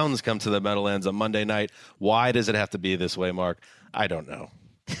Cleveland Browns come to the Meadowlands on Monday night. Why does it have to be this way, Mark? I don't know.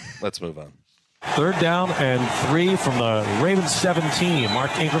 Let's move on. Third down and 3 from the Ravens 17.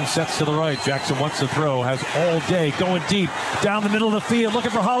 Mark Ingram sets to the right. Jackson wants to throw, has all day, going deep, down the middle of the field, looking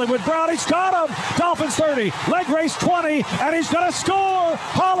for Hollywood Brown. He's got him! Dolphins 30, leg race 20, and he's going to score!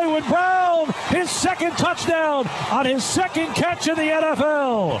 Hollywood Brown, his second touchdown on his second catch in the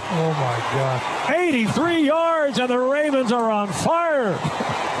NFL. Oh, my God. 83 yards, and the Ravens are on fire.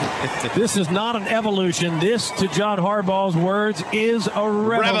 This is not an evolution. This, to John Harbaugh's words, is a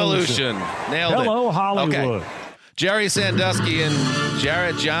revolution. Nailed Hello, it. Hollywood. Okay. Jerry Sandusky and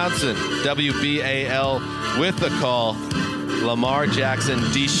Jarrett Johnson, WBAL, with the call. Lamar Jackson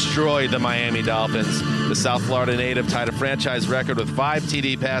destroyed the Miami Dolphins. The South Florida native tied a franchise record with 5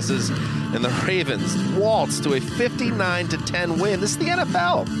 TD passes, and the Ravens waltzed to a 59-10 win. This is the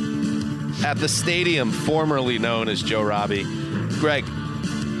NFL at the stadium formerly known as Joe Robbie. Greg,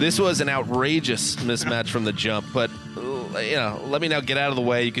 this was an outrageous mismatch from the jump, but let me now get out of the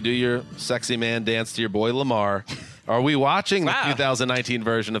way. You can do your sexy man dance to your boy Lamar. Are we watching the 2019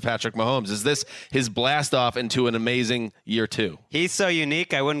 version of Patrick Mahomes? Is this his blast off into an amazing year 2? He's so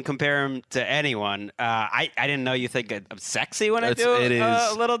unique. I wouldn't compare him to anyone. I didn't know you think I'm sexy when I do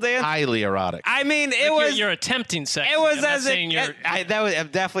a little dance. Highly erotic. I mean, You're attempting sexy. It was I'm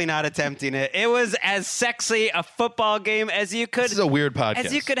definitely not attempting it. It was as sexy a football game as you could. This is a weird podcast.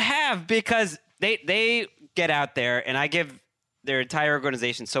 As you could have, because they get out there, and I give their entire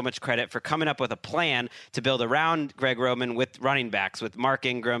organization so much credit for coming up with a plan to build around Greg Roman with running backs, with Mark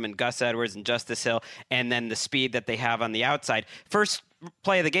Ingram and Gus Edwards and Justice Hill, and then the speed that they have on the outside. First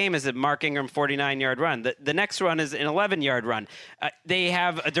play of the game is a Mark Ingram 49-yard run. The next run is an 11-yard run. They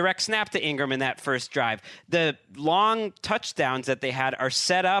have a direct snap to Ingram in that first drive. The long touchdowns that they had are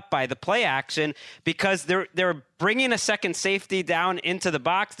set up by the play action because they're bringing a second safety down into the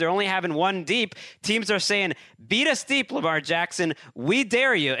box. They're only having one deep. Teams are saying, beat us deep, Lamar Jackson. We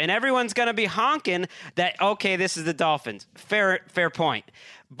dare you. And everyone's going to be honking that, okay, this is the Dolphins. Fair point.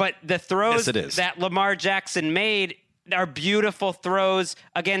 But the throws that Lamar Jackson made are beautiful throws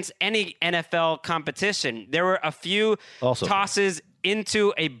against any NFL competition. There were a few tosses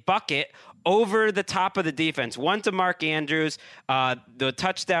into a bucket over the top of the defense. One to Mark Andrews, the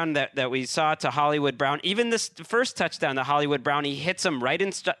touchdown that we saw to Hollywood Brown. Even the first touchdown to Hollywood Brown, he hits him right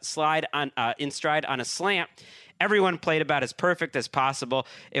in stride on a slant. Everyone played about as perfect as possible.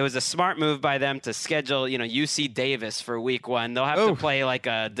 It was a smart move by them to schedule, UC Davis for week 1. They'll have to play like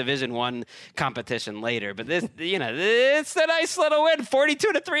a Division I competition later. But this, it's a nice little win,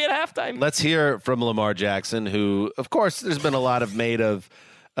 42-3 at halftime. Let's hear from Lamar Jackson, who, of course, there's been a lot of made of.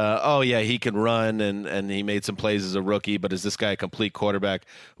 He can run, and he made some plays as a rookie, but is this guy a complete quarterback?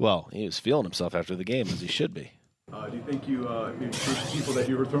 Well, he was feeling himself after the game, as he should be. Do you think you improved people that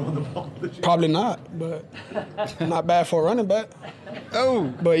you were throwing the ball? Probably not, but not bad for a running back.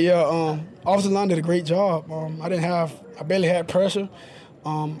 But yeah, offensive line did a great job. I barely had pressure.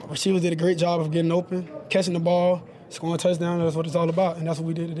 Receivers did a great job of getting open, catching the ball, scoring a touchdown. That's what it's all about, and that's what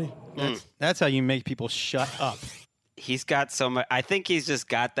we did today. That's how you make people shut up. He's got so much. I think he's just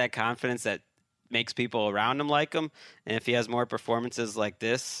got that confidence that makes people around him like him. And if he has more performances like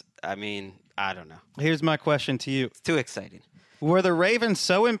this, I mean, I don't know. Here's my question to you. It's too exciting. Were the Ravens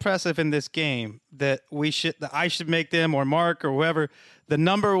so impressive in this game that I should make them, or Mark or whoever, the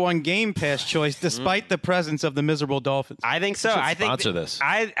number 1 Game Pass choice, despite the presence of the miserable Dolphins? I think so. I think sponsor this.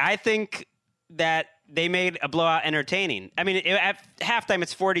 I think that they made a blowout entertaining. I mean, at halftime,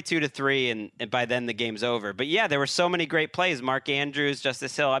 it's 42-3, and by then the game's over. But yeah, there were so many great plays. Mark Andrews,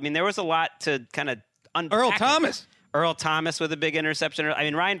 Justice Hill. I mean, there was a lot to kind of unpack. Earl Thomas with a big interception. I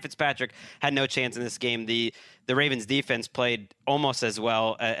mean, Ryan Fitzpatrick had no chance in this game. The Ravens defense played almost as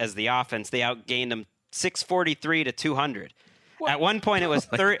well as the offense. They outgained them 643-200. At one point, it was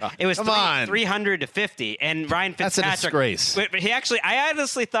 300-50, and Ryan Fitzpatrick. That's a disgrace. But I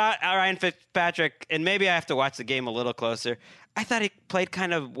honestly thought Ryan Fitzpatrick, and maybe I have to watch the game a little closer. I thought he played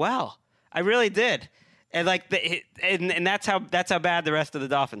kind of well. I really did. And and that's how bad the rest of the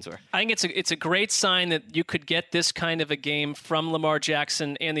Dolphins were. I think it's a great sign that you could get this kind of a game from Lamar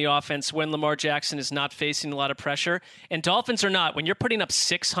Jackson and the offense when Lamar Jackson is not facing a lot of pressure. And Dolphins are not. When you're putting up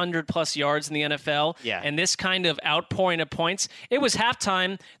 600-plus yards in the NFL and this kind of outpouring of points, it was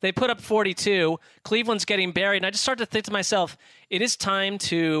halftime. They put up 42. Cleveland's getting buried. And I just started to think to myself, it is time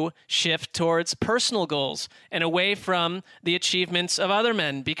to shift towards personal goals and away from the achievements of other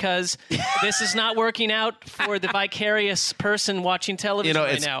men, because this is not working out for the vicarious person watching television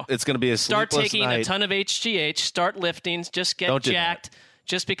right now. It's going to be a sleepless Start taking night. a ton of HGH, start lifting, just get jacked.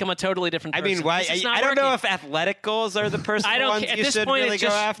 Just become a totally different person. I mean, why? I don't know if athletic goals are the personal ones you should really go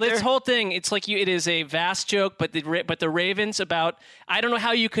after. This whole thing, it's like it is a vast joke, but the Ravens I don't know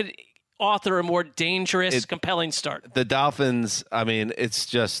how you could author a more dangerous, compelling start. The Dolphins, I mean, it's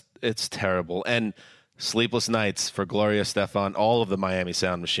terrible. And sleepless nights for Gloria Estefan, all of the Miami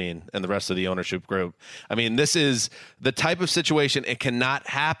Sound Machine, and the rest of the ownership group. I mean, this is the type of situation, it cannot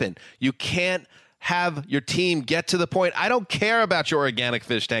happen. You can't have your team get to the point. I don't care about your organic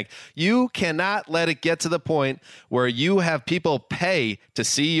fish tank. You cannot let it get to the point where you have people pay to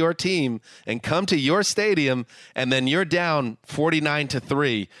see your team and come to your stadium, and then you're down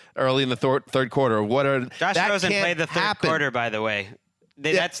 49-3 early in the third quarter. Josh Rosen played the third quarter, by the way.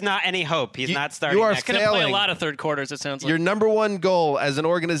 That's not any hope. He's not starting. You are He's going to play a lot of third quarters, it sounds like. Your number one goal as an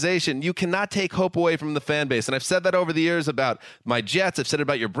organization, you cannot take hope away from the fan base. And I've said that over the years about my Jets. I've said it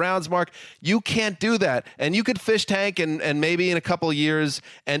about your Browns, Mark. You can't do that. And you could fish tank and maybe in a couple of years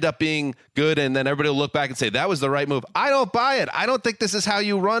end up being good, and then everybody will look back and say, that was the right move. I don't buy it. I don't think this is how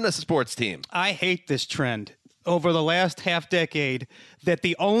you run a sports team. I hate this trend over the last half decade that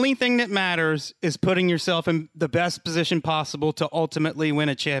the only thing that matters is putting yourself in the best position possible to ultimately win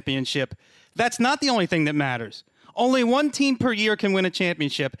a championship. That's not the only thing that matters. Only one team per year can win a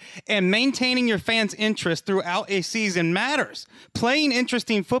championship, and maintaining your fans' interest throughout a season matters. Playing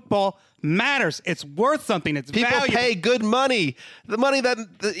interesting football matters. It's worth something. It's People valuable. pay good money, the money that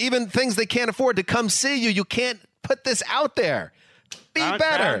even things they can't afford to come see you. You can't put this out there. Be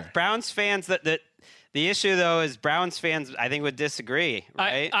better. Browns fans the issue, though, is Browns fans, I think, would disagree,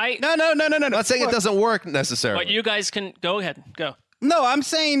 right? No. I'm not saying it doesn't work necessarily. But you guys can go ahead. Go. No, I'm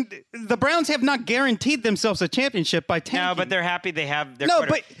saying the Browns have not guaranteed themselves a championship by tanking. No, but they're happy they have their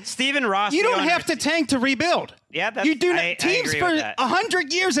but Stephen Ross. You don't have to tank to rebuild. Yeah, you do. Teams for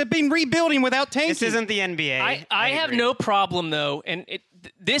 100 years have been rebuilding without tanking. This isn't the NBA. I have no problem, though, and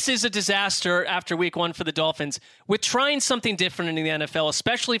this is a disaster after week one for the Dolphins with trying something different in the NFL,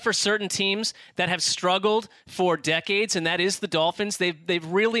 especially for certain teams that have struggled for decades, and that is the Dolphins. They've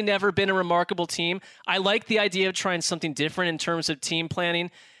really never been a remarkable team. I like the idea of trying something different in terms of team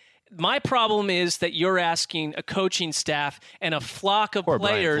planning. My problem is that you're asking a coaching staff and a flock of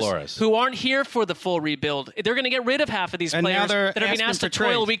players who aren't here for the full rebuild. They're going to get rid of half of these players that are being asked to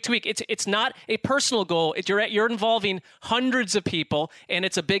toil week to week. It's not a personal goal. You're involving hundreds of people, and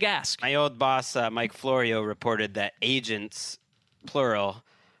it's a big ask. My old boss, Mike Florio, reported that agents, plural,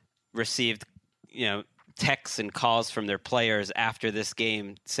 received, texts and calls from their players after this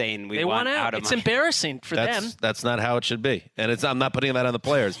game saying they want out of It's embarrassing for them. That's not how it should be. And I'm not putting that on the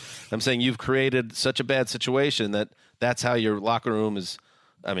players. I'm saying you've created such a bad situation that's how your locker room is.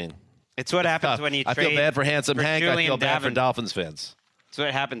 I mean, it's what happens when you trade. I feel bad for Handsome Hank. Julian I feel bad for Davin. Dolphins fans. It's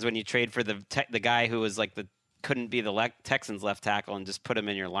what happens when you trade for the guy who was like couldn't be the Texans left tackle and just put him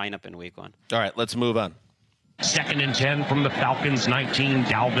in your lineup in week one. All right, let's move on. 2nd and 10 from the Falcons, 19.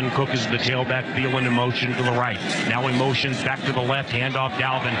 Dalvin Cook is the tailback, feeling in motion to the right. Now he motions back to the left, handoff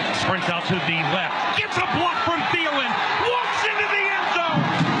Dalvin. Sprints out to the left. Gets a block from Thielen. Walks into the end zone.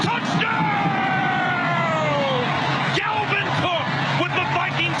 Touchdown! Dalvin Cook with the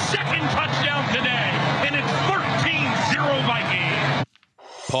Vikings' second touchdown today. And it's 13-0 Vikings.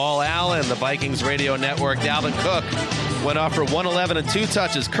 Paul Allen, the Vikings radio network. Dalvin Cook went off for 111 and 2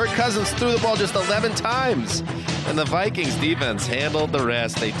 touches. Kirk Cousins threw the ball just 11 times. And the Vikings defense handled the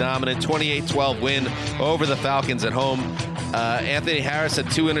rest. They dominant 28-12 win over the Falcons at home. Anthony Harris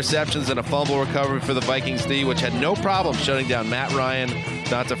had 2 interceptions and a fumble recovery for the Vikings D, which had no problem shutting down Matt Ryan,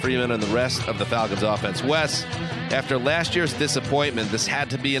 Donta Freeman, and the rest of the Falcons offense. Wes, after last year's disappointment, this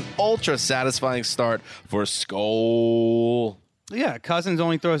had to be an ultra-satisfying start for Skol. Yeah, Cousins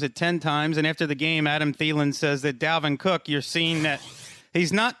only throws it 10 times, and after the game, Adam Thielen says that Dalvin Cook, you're seeing that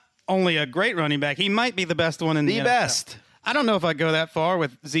he's not only a great running back, he might be the best one in the NFL. Best. I don't know if I go that far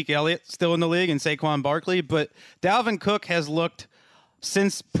with Zeke Elliott still in the league and Saquon Barkley, but Dalvin Cook has looked,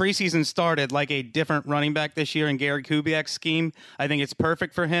 since preseason started, like a different running back this year in Gary Kubiak's scheme. I think it's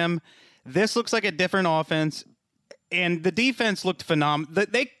perfect for him. This looks like a different offense, and the defense looked phenomenal.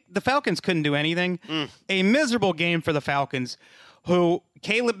 The Falcons couldn't do anything. A miserable game for the Falcons, who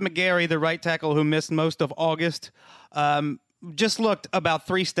Caleb McGarry, the right tackle who missed most of August, just looked about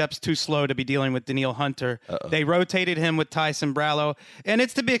 3 steps too slow to be dealing with Danielle Hunter. They rotated him with Tyson Brallow, and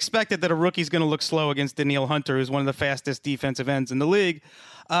it's to be expected that a rookie's going to look slow against Danielle Hunter, who's one of the fastest defensive ends in the league.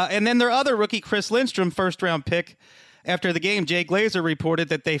 And then their other rookie, Chris Lindstrom, first-round pick. After the game, Jay Glazer reported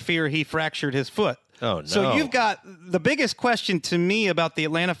that they fear he fractured his foot. Oh, no. So you've got the biggest question to me about the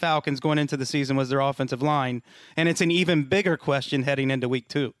Atlanta Falcons going into the season was their offensive line, and it's an even bigger question heading into week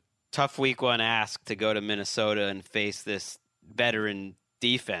 2. Tough week 1 ask to go to Minnesota and face this veteran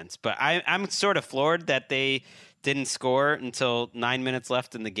defense, but I'm sort of floored that they didn't score until 9 minutes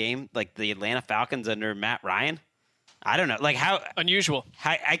left in the game, like the Atlanta Falcons under Matt Ryan. I don't know. Like how unusual.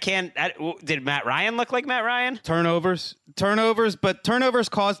 Did Matt Ryan look like Matt Ryan? Turnovers, but turnovers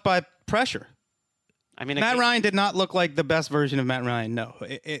caused by pressure. I mean, Matt Ryan did not look like the best version of Matt Ryan. No,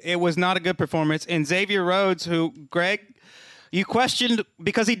 it was not a good performance. And Xavier Rhodes, who, Greg, you questioned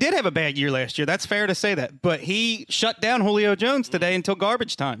because he did have a bad year last year. That's fair to say that. But he shut down Julio Jones today until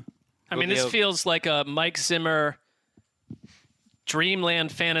garbage time. I mean, this feels like a Mike Zimmer dreamland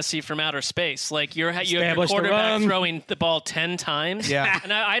fantasy from outer space. Like you have your quarterback throwing the ball 10 times. Yeah.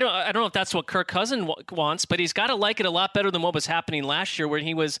 And I don't know if that's what Kirk Cousins wants, but he's got to like it a lot better than what was happening last year, where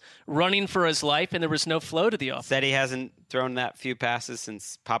he was running for his life and there was no flow to the offense. Said he hasn't thrown that few passes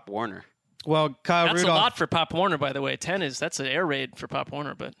since Pop Warner. Well, Kyle Rudolph. That's a lot for Pop Warner, by the way. 10 that's an air raid for Pop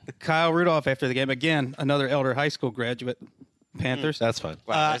Warner. But Kyle Rudolph, after the game, again, another Elder High School graduate, Panthers. That's fine.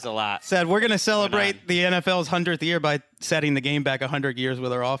 Wow, there's a lot. Said we're going to celebrate the NFL's 100th year by setting the game back 100 years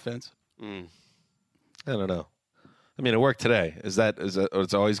with our offense. I don't know. I mean, it worked today. Is that what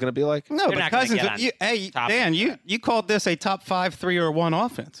it's always going to be like? No, but Cousins. Dan, you called this a top 5 3-1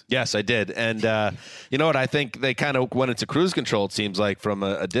 offense. Yes, I did. And you know what? I think they kind of went into cruise control. It seems like from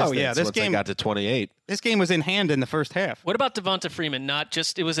a distance. Oh yeah, this once game they got to 28. This game was in hand in the first half. What about Devonta Freeman?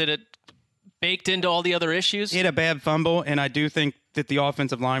 Was it baked into all the other issues? He had a bad fumble, and I do think that the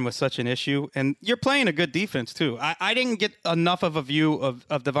offensive line was such an issue. And you're playing a good defense, too. I didn't get enough of a view of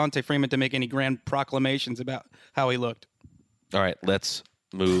Devonta Freeman to make any grand proclamations about how he looked. All right, let's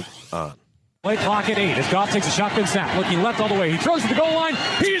move on. Play clock at 8 as Goff takes a shotgun snap, looking left all the way. He throws to the goal line.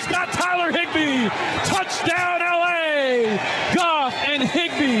 He's got Tyler Higbee. Touchdown, L.A. Goff and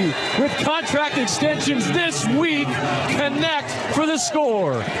Higbee with contract extensions this week connect for the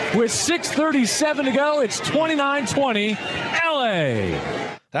score. With 6:37 to go, it's 29-20, L.A.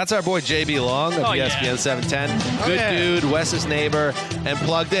 That's our boy JB Long of ESPN 710. Good dude, Wes's neighbor, and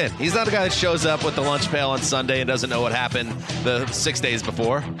plugged in. He's not a guy that shows up with the lunch pail on Sunday and doesn't know what happened the 6 days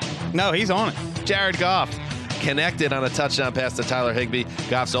before. No, he's on it. Jared Goff connected on a touchdown pass to Tyler Higbee.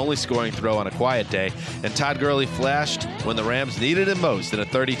 Goff's only scoring throw on a quiet day. And Todd Gurley flashed when the Rams needed him most in a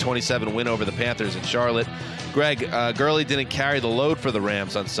 30-27 win over the Panthers in Charlotte. Greg, Gurley didn't carry the load for the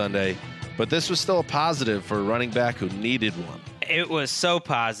Rams on Sunday, but this was still a positive for a running back who needed one. It was so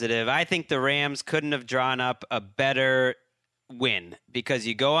positive. I think the Rams couldn't have drawn up a better win because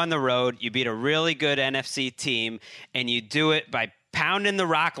you go on the road, you beat a really good NFC team, and you do it by pounding the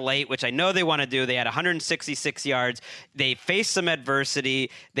rock late, which I know they want to do. They had 166 yards. They faced some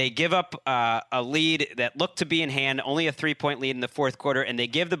adversity. They give up a lead that looked to be in hand, only a 3-point lead in the fourth quarter, and they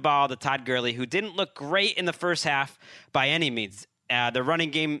give the ball to Todd Gurley, who didn't look great in the first half by any means. The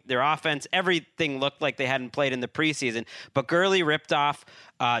running game, their offense, everything looked like they hadn't played in the preseason. But Gurley ripped off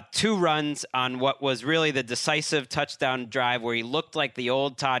 2 runs on what was really the decisive touchdown drive where he looked like the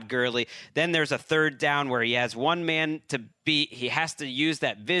old Todd Gurley. Then there's a third down where he has one man to beat. He has to use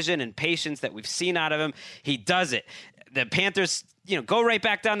that vision and patience that we've seen out of him. He does it. The Panthers, go right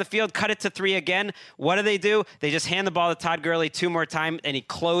back down the field, cut it to 3 again. What do? They just hand the ball to Todd Gurley 2 more times, and he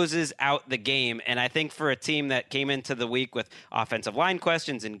closes out the game. And I think for a team that came into the week with offensive line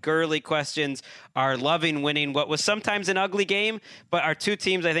questions and Gurley questions, are loving winning what was sometimes an ugly game, but our 2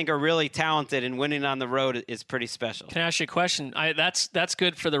 teams I think are really talented, and winning on the road is pretty special. Can I ask you a question? That's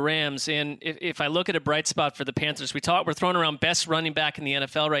good for the Rams. And if I look at a bright spot for the Panthers, we're throwing around best running back in the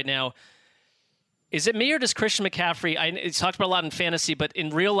NFL right now. Is it me or does Christian McCaffrey, he's talked about a lot in fantasy, but in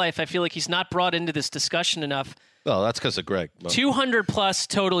real life, I feel like he's not brought into this discussion enough. Well, that's because of Greg. 200-plus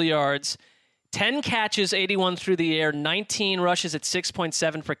total yards, 10 catches, 81 through the air, 19 rushes at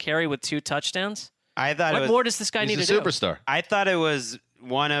 6.7 per carry with 2 touchdowns. What more does this guy need to do? He's a superstar. I thought it was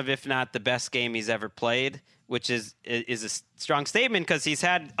one of, if not the best game he's ever played, which is a strong statement because he's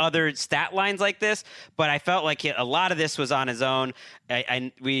had other stat lines like this, but I felt like a lot of this was on his own.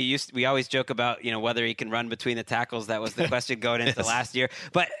 We always joke about whether he can run between the tackles. That was the question going into last year,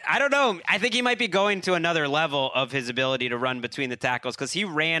 but I don't know. I think he might be going to another level of his ability to run between the tackles because he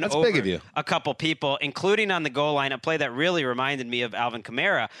ran over a couple people, including on the goal line, a play that really reminded me of Alvin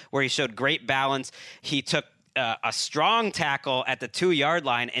Kamara, where he showed great balance. He took a strong tackle at the 2-yard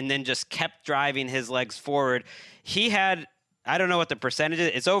line and then just kept driving his legs forward. He had, I don't know what the percentage is,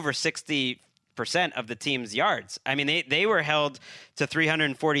 it's over 60% of the team's yards. I mean, they were held to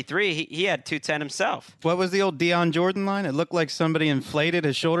 343. He had 210 himself. What was the old Deion Jordan line? It looked like somebody inflated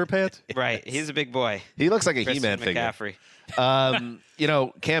his shoulder pads. Right. He's a big boy. He looks like a Christian He-Man McCaffrey.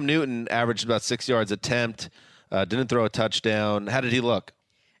 figure. Cam Newton averaged about 6 yards attempt, didn't throw a touchdown. How did he look?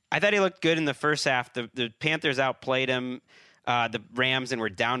 I thought he looked good in the first half. The Panthers outplayed him. the Rams and were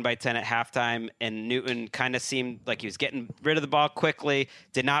down by 10 at halftime, and Newton kind of seemed like he was getting rid of the ball quickly,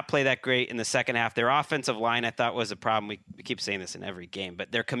 did not play that great in the second half. Their offensive line, I thought, was a problem. We keep saying this in every game,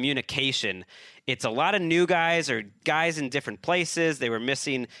 but their communication, it's a lot of new guys or guys in different places. They were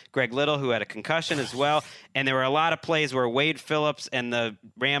missing Greg Little, who had a concussion as well, and there were a lot of plays where Wade Phillips and the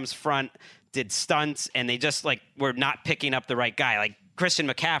Rams front did stunts, and they just were not picking up the right guy. Like Christian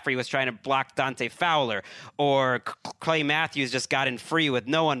McCaffrey was trying to block Dante Fowler, or Clay Matthews just got in free with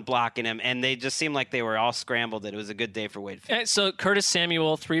no one blocking him, and they just seemed like they were all scrambled. It was a good day for Wade Phillips. So Curtis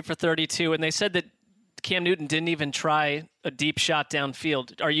Samuel, 3 for 32, and they said that Cam Newton didn't even try a deep shot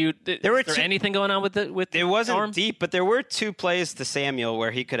downfield. Is there anything going on with it wasn't arm? Deep, but there were 2 plays to Samuel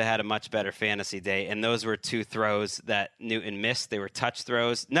where he could have had a much better fantasy day, and those were 2 throws that Newton missed. They were touch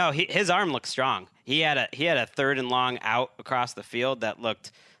throws. No, his arm looked strong. He had a 3rd and long out across the field that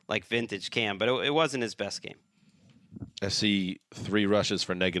looked like vintage Cam, but it wasn't his best game. I see 3 rushes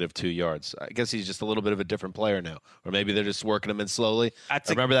for -2 yards. I guess he's just a little bit of a different player now. Or maybe they're just working him in slowly. I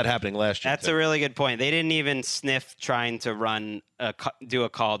remember that happening last year. That's a really good point. They didn't even sniff trying to do a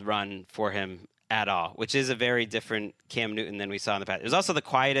called run for him at all, which is a very different Cam Newton than we saw in the past. It was also the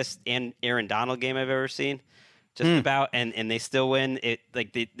quietest Aaron Donald game I've ever seen, just about, and they still win.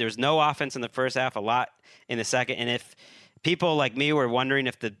 There's no offense in the first half, a lot in the second. And if people like me were wondering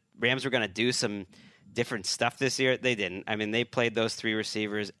if the Rams were going to do some different stuff this year, they didn't. I mean, they played those 3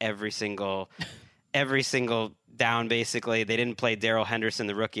 receivers every single down, basically. They didn't play Darrell Henderson,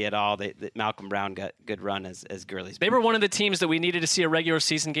 the rookie, at all. Malcolm Brown got good run as Gurley's. They were one of the teams that we needed to see a regular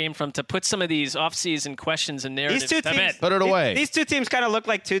season game from to put some of these offseason questions and narratives. These 2 teams, put it away. These 2 teams kind of look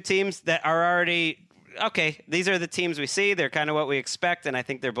like 2 teams that are already, okay, these are the teams we see. They're kind of what we expect, and I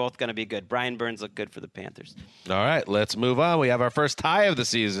think they're both going to be good. Brian Burns looked good for the Panthers. All right, let's move on. We have our first tie of the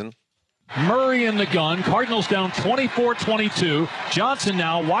season. Murray in the gun. Cardinals down 24-22. Johnson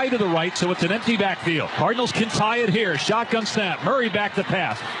now wide to the right, so it's an empty backfield. Cardinals can tie it here. Shotgun snap. Murray back to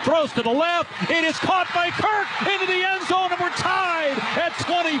pass. Throws to the left. It is caught by Kirk into the end zone, and we're tied at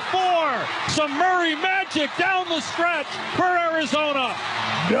 24. Some Murray magic down the stretch for Arizona.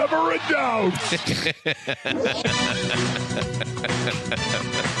 Never a doubt.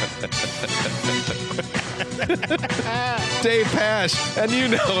 Dave Pasch, and you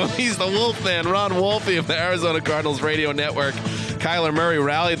know him. He's the Wolfman, Ron Wolfe of the Arizona Cardinals radio network. Kyler Murray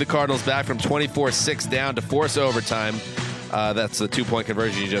rallied the Cardinals back from 24-6 down to force overtime. That's the 2-point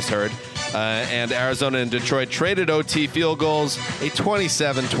conversion you just heard. And Arizona and Detroit traded OT field goals, a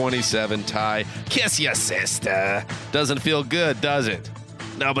 27-27 tie. Kiss your sister. Doesn't feel good, does it?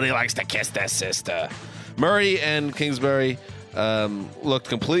 Nobody likes to kiss their sister. Murray and Kingsbury looked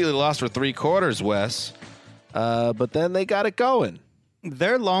completely lost for 3 quarters, Wes. But then they got it going.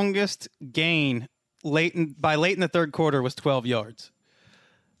 Their longest gain late in the 3rd quarter was 12 yards.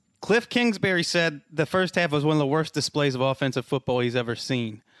 Cliff Kingsbury said the first half was one of the worst displays of offensive football he's ever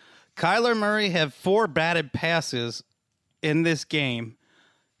seen. Kyler Murray had 4 batted passes in this game.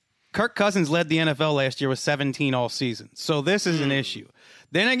 Kirk Cousins led the NFL last year with 17 all season. So this is an issue.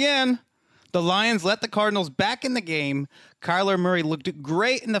 Then again, the Lions let the Cardinals back in the game. Kyler Murray looked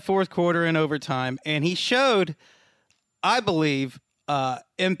great in the 4th quarter and overtime, and he showed, I believe,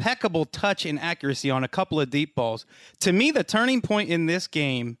 impeccable touch and accuracy on a couple of deep balls. To me, the turning point in this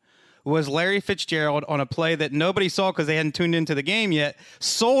game was Larry Fitzgerald on a play that nobody saw because they hadn't tuned into the game yet,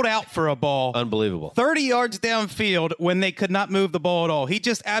 sold out for a ball. Unbelievable. 30 yards downfield when they could not move the ball at all. He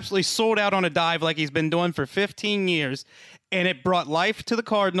just absolutely sold out on a dive like he's been doing for 15 years, and it brought life to the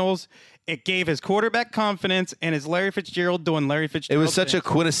Cardinals. It gave his quarterback confidence, and it's Larry Fitzgerald doing Larry Fitzgerald. It was such a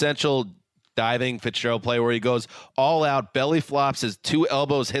quintessential diving Fitzgerald play where he goes all out, belly flops, his 2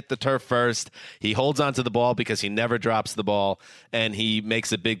 elbows hit the turf first. He holds onto the ball because he never drops the ball, and he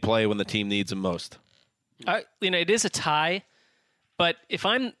makes a big play when the team needs him most. It is a tie, but if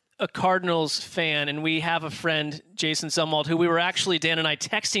I'm a Cardinals fan and we have a friend, Jason Zumwalt, who we were actually, Dan and I,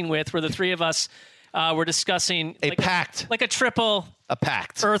 texting with, where the 3 of us were discussing a pact, like a triple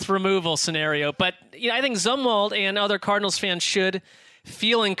pact earth removal scenario. But I think Zumwalt and other Cardinals fans should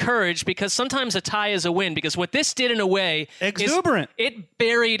feel encouraged because sometimes a tie is a win. Because what this did in a way, exuberant, it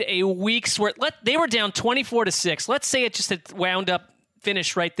buried a week's worth. They were down 24-6. Let's say it just had wound up,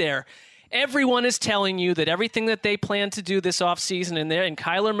 finished right there. Everyone is telling you that everything that they plan to do this offseason and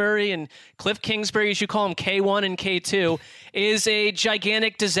Kyler Murray and Cliff Kingsbury, as you call them, K1 and K2, is a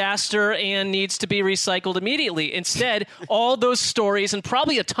gigantic disaster and needs to be recycled immediately. Instead, all those stories and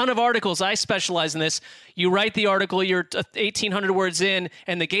probably a ton of articles, I specialize in this, You write the article, you're 1,800 words in,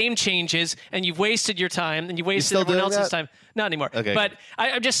 and the game changes, and you've wasted your time, and you've wasted everyone else's time. Not anymore. Okay. But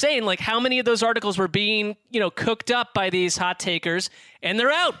I'm just saying, like, how many of those articles were being, cooked up by these hot takers, and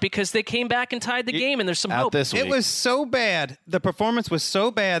they're out because they came back and tied the game, and there's some hope. It was so bad. The performance was so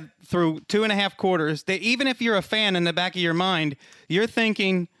bad through 2.5 quarters that even if you're a fan in the back of your mind, you're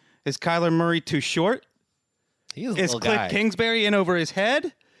thinking, is Kyler Murray too short? Is Cliff Kingsbury in over his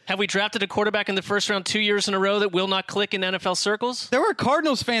head? Have we drafted a quarterback in the first round 2 years in a row that will not click in NFL circles? There were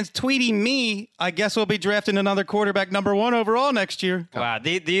Cardinals fans tweeting me, I guess we'll be drafting another quarterback number 1 overall next year. Wow,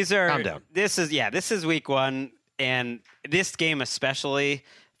 these are... Calm down. This is week 1, and this game especially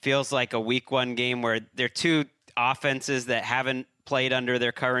feels like a week 1 game where there are two offenses that haven't played under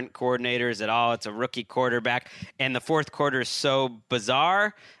their current coordinators at all. It's a rookie quarterback, and the fourth quarter is so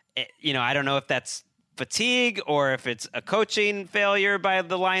bizarre. I don't know if that's fatigue or if it's a coaching failure by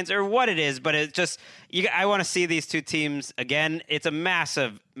the Lions or what it is, but it's just I want to see these two teams again. It's a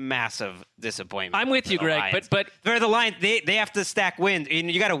massive disappointment. I'm with you, Greg, but for the Lions, they have to stack wins, and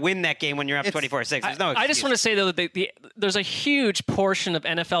you got to win that game when you're up 24-6. There's no excuse. I just want to say though that there's a huge portion of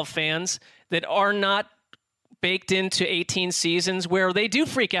NFL fans that are not baked into 18 seasons where they do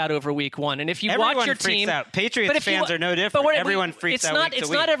freak out over week 1. And if you watch your team... Out. Patriots fans are no different. Everyone freaks out week to week. It's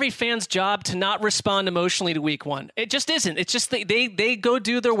not every fan's job to not respond emotionally to week 1. It just isn't. It's just they go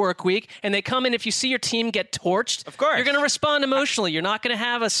do their work week, and they come in. If you see your team get torched, of course, you're going to respond emotionally. You're not going to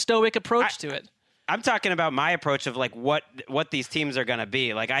have a stoic approach to it. I'm talking about my approach of like what these teams are going to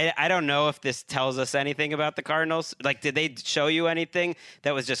be. Like I don't know if this tells us anything about the Cardinals. Like, did they show you anything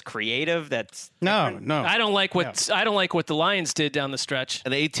that was just creative? That's different? No. I don't like what the Lions did down the stretch.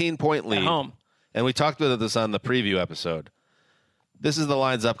 An 18-point lead at home, and we talked about this on the preview episode. This is the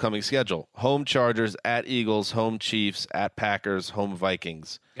Lions' upcoming schedule: home Chargers, at Eagles, home Chiefs, at Packers, home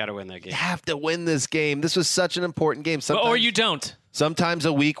Vikings. Got to win that game. You have to win this game. This was such an important game. Or you don't. Sometimes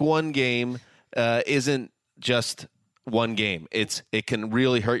a week 1 game isn't just one game. It can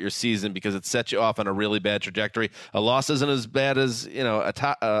really hurt your season because it sets you off on a really bad trajectory. A loss isn't as bad as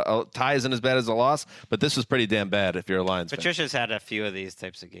a tie isn't as bad as a loss, but this was pretty damn bad if you're a Lions fan. Patricia's had a few of these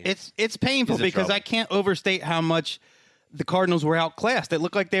types of games. It's painful because I can't overstate how much the Cardinals were outclassed. It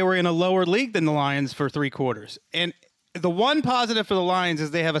looked like they were in a lower league than the Lions for 3 quarters. And the one positive for the Lions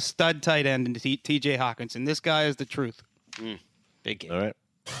is they have a stud tight end in T.J. Hawkinson. This guy is the truth. Big game. All right,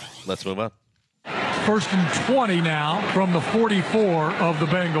 let's move on. 1st and 20 now from the 44 of the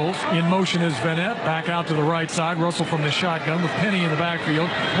Bengals. In motion is Vanette. Back out to the right side. Russell from the shotgun with Penny in the backfield.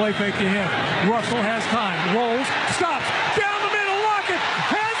 Play fake to him. Russell has time. Rolls. Stops. Down the middle. Lockett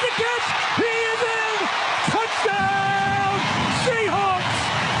has the catch. He is in. Touchdown. Seahawks.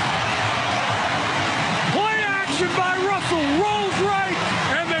 Play action by Russell. Rolls right.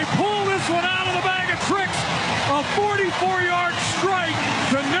 And they pull this one out of the bag of tricks. A 44-yard strike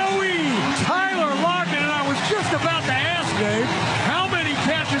to no E. Tyler Lockett, and I was just about to ask Dave, how many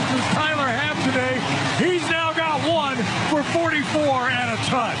catches does Tyler have today? He's now got 1 for 44 and a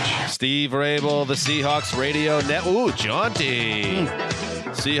touch. Steve Rabel, the Seahawks Radio Net. Ooh, jaunty.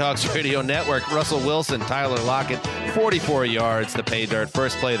 Seahawks Radio Network. Russell Wilson, Tyler Lockett, 44 yards to pay dirt.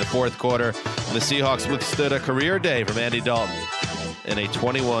 First play of the fourth quarter. The Seahawks withstood a career day from Andy Dalton in a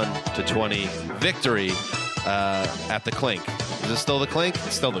 21-20 victory at the Clink. Is it still the Clink?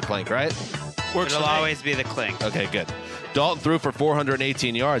 It's still the Clink, right? It'll always be the Clink. Okay, good. Dalton threw for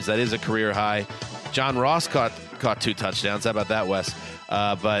 418 yards. That is a career high. John Ross caught 2 touchdowns. How about that, Wes?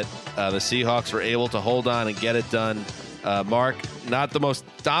 But the Seahawks were able to hold on and get it done. Mark, not the most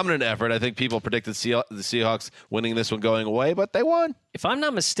dominant effort. I think people predicted the Seahawks winning this one going away, but they won. If I'm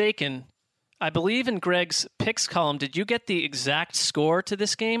not mistaken, I believe in Greg's picks column. Did you get the exact score to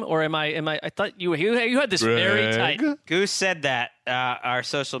this game, or am I? I thought you had this very tight. Goose said that. Our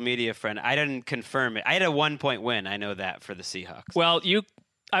social media friend. I didn't confirm it. I had a 1-point win. I know that for the Seahawks. Well,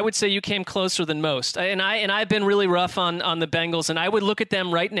 I would say you came closer than most. And I've been really rough on the Bengals, and I would look at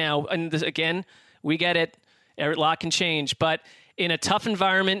them right now. And again, we get it. A lot can change, but in a tough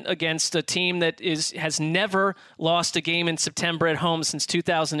environment against a team that has never lost a game in September at home since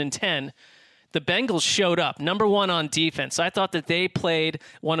 2010. The Bengals showed up, number 1 on defense. I thought that they played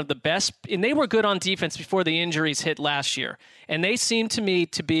one of the best, and they were good on defense before the injuries hit last year. And they seemed to me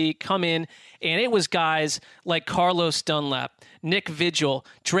to come in, and it was guys like Carlos Dunlap, Nick Vigil,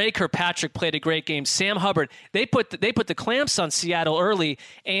 Dre Kirkpatrick played a great game, Sam Hubbard. They put the clamps on Seattle early,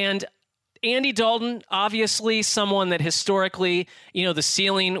 and Andy Dalton, obviously someone that historically, the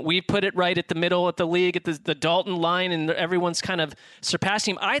ceiling, we put it right at the middle of the league at the Dalton line, and everyone's kind of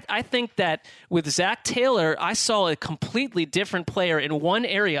surpassing him. I think that with Zach Taylor, I saw a completely different player in one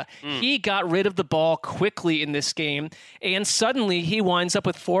area. He got rid of the ball quickly in this game, and suddenly he winds up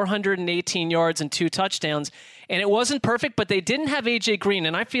with 418 yards and 2 touchdowns. And it wasn't perfect, but they didn't have A.J. Green.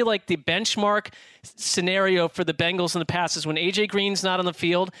 And I feel like the benchmark scenario for the Bengals in the past is when A.J. Green's not on the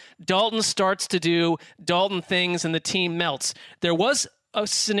field, Dalton starts to do Dalton things and the team melts. There was a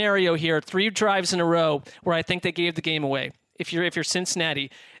scenario here, 3 drives in a row, where I think they gave the game away. If you're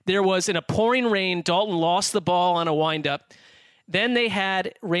Cincinnati, there was in a pouring rain, Dalton lost the ball on a windup. Then they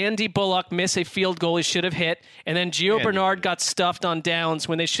had Randy Bullock miss a field goal he should have hit, and then Gio Bernard got stuffed on downs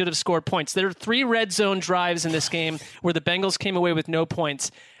when they should have scored points. There are 3 red zone drives in this game where the Bengals came away with no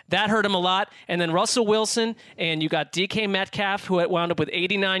points. That hurt him a lot. And then Russell Wilson, and you got DK Metcalf, who wound up with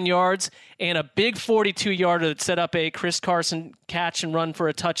 89 yards, and a big 42-yarder that set up a Chris Carson catch and run for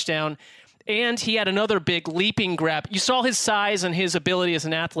a touchdown. And he had another big leaping grab. You saw his size and his ability as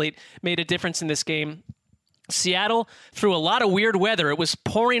an athlete made a difference in this game. Seattle, through a lot of weird weather. It was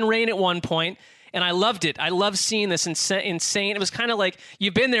pouring rain at one point, and I loved it. I love seeing this insane. It was kind of like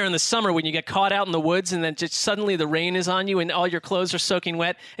you've been there in the summer when you get caught out in the woods and then just suddenly the rain is on you and all your clothes are soaking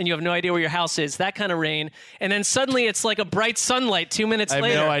wet and you have no idea where your house is. That kind of rain. And then suddenly it's like a bright sunlight 2 minutes later. I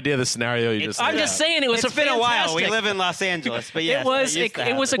have no idea the scenario you just I'm just saying it was It's been a while. fantastic. We live in Los Angeles, but yes,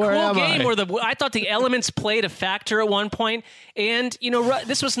 it was a cool game where I thought the elements played a factor at one point. And,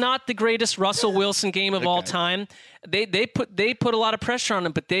 this was not the greatest Russell Wilson game of all time. They put a lot of pressure on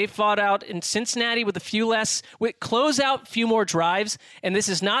him, but they fought out in Cincinnati with close out few more drives, and this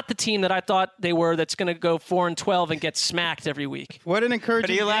is not the team that I thought they were that's going to go 4-12 and get smacked every week. What an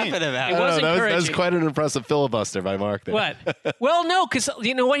encouraging game. What are you laughing about? It was encouraging. That was quite an impressive filibuster by Mark there. What? Well, no, because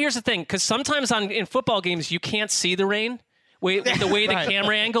you know what? Here's the thing, because sometimes in football games you can't see the rain. The way the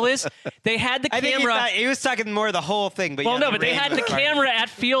camera angle is, they had the camera. I think he was talking more the whole thing, but but they had the camera at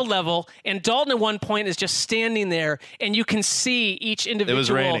field level, and Dalton at one point is just standing there, and you can see each individual It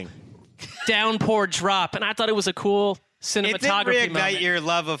was raining. downpour drop, and I thought it was a cool cinematography It did reignite moment. your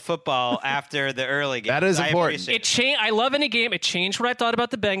love of football after the early game. That is important. It changed. I love any game. It changed what I thought about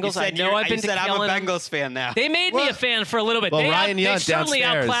the Bengals. I know I've been to I'm a killing them. Bengals fan now. They made me a fan for a little bit. Well, They Ryan Yunt certainly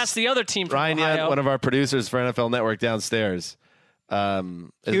downstairs. outclassed the other team from Ryan Ohio. Yunt, one of our producers for NFL Network downstairs.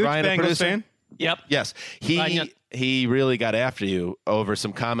 Is Huge Ryan a Bengals producer? fan. Yep. Yes. He really got after you over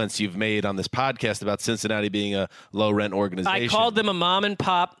some comments you've made on this podcast about Cincinnati being a low-rent organization. I called them a mom and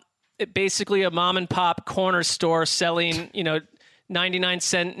pop, corner store selling,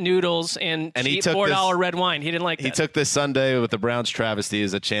 99-cent noodles and cheap $4 red wine. He didn't like that. He took this Sunday with the Browns travesty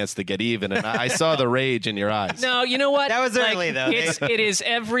as a chance to get even, and I saw the rage in your eyes. No, you know what? That was early, though. It is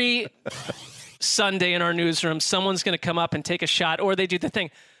every Sunday in our newsroom, someone's going to come up and take a shot, or they do the thing.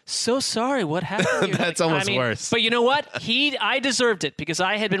 So sorry, what happened? That's almost worse. But you know what? I deserved it because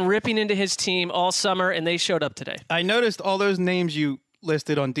I had been ripping into his team all summer, and they showed up today. I noticed all those names you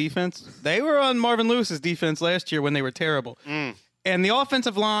listed on defense. They were on Marvin Lewis's defense last year when they were terrible. And the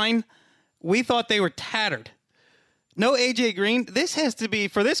offensive line, we thought they were tattered. No A.J. Green. This has to be,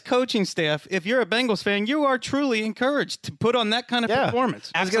 for this coaching staff, if you're a Bengals fan, you are truly encouraged to put on that kind of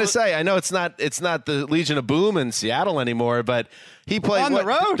performance. I was going to say, I know it's not the Legion of Boom in Seattle anymore, but he played on the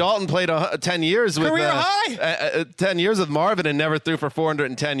road. Dalton played 10 years with career high. 10 years with Marvin and never threw for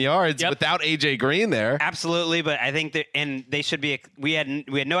 410 yards without A.J. Green there. Absolutely, but I think they should be. We had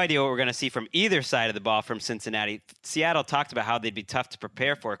no idea what we were going to see from either side of the ball from Cincinnati. Seattle talked about how they'd be tough to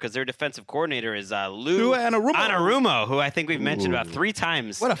prepare for because their defensive coordinator is Lou Anarumo, who I think we've mentioned about 3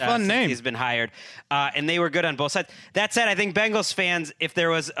 times. What a fun name! He's been hired, and they were good on both sides. That said, I think Bengals fans, if there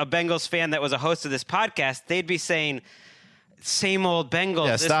was a Bengals fan that was a host of this podcast, they'd be saying, same old Bengals.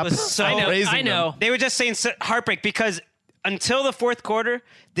 Yeah, stop I know. They were just saying heartbreak because until the fourth quarter,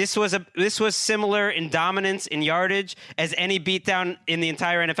 this was similar in dominance in yardage as any beatdown in the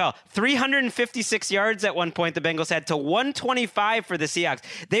entire NFL. 356 yards at one point the Bengals had to 125 for the Seahawks.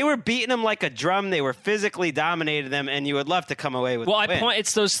 They were beating them like a drum. They were physically dominating them, and you would love to come away with.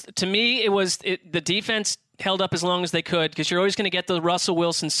 It's those. To me, the defense held up as long as they could because you're always going to get the Russell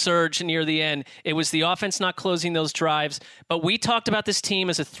Wilson surge near the end. It was the offense not closing those drives. But we talked about this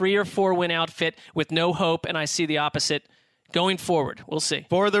team as a 3 or 4 win outfit with no hope, and I see the opposite going forward. We'll see.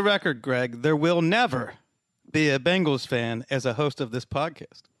 For the record, Greg, there will never be a Bengals fan as a host of this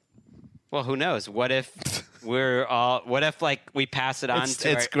podcast. Well, who knows? What if we pass it on to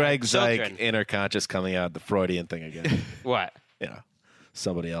It's our Greg's children? inner conscious coming out, the Freudian thing again. What?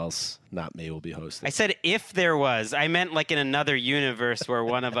 somebody else, not me, will be hosting. I said if there was. I meant like in another universe where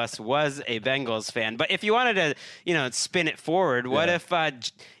one of us was a Bengals fan. But if you wanted to, spin it forward, what if,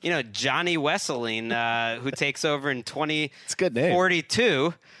 Johnny Wesseling, who takes over in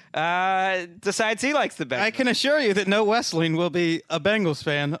 2042, decides he likes the Bengals? I can assure you that no Wesseling will be a Bengals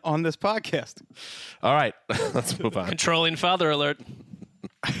fan on this podcast. All right, let's move on. Controlling father alert.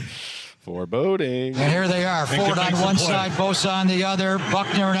 Foreboding. And here they are, Ford on one side, Bosa on the other,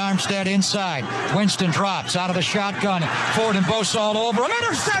 Buckner and Armstead inside. Winston drops out of the shotgun. Ford and Bosa all over him.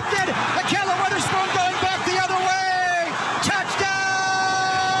 Intercepted! Akella Witherspoon going back the other way! Touchdown!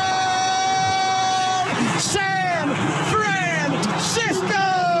 San Francisco!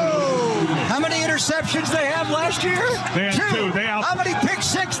 How many interceptions they have last year? They had two. How many pick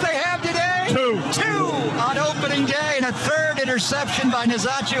six they have today? Two on opening day, and a third interception by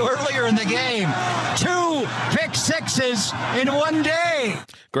Nazachu earlier in the game. 2 pick sixes in one day.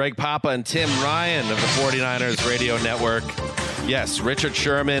 Greg Papa and Tim Ryan of the 49ers Radio Network. Yes, Richard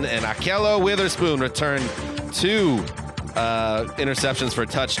Sherman and Akella Witherspoon return 2 interceptions for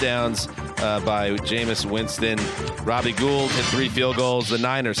touchdowns by Jameis Winston. Robbie Gould hit 3 field goals. The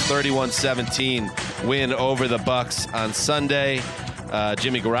Niners 31-17 win over the Bucks on Sunday.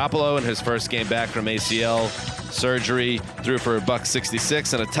 Jimmy Garoppolo in his first game back from ACL surgery threw for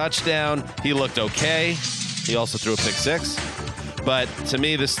 $166 and a touchdown. He looked okay. He also threw a pick 6. But to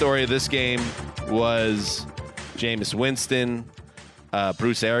me, the story of this game was Jameis Winston,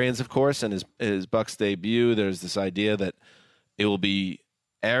 Bruce Arians, of course, and his Bucs debut. There's this idea that it will be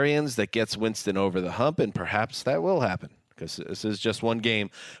Arians that gets Winston over the hump, and perhaps that will happen because this is just one game.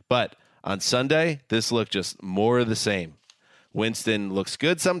 But on Sunday, this looked just more of the same. Winston looks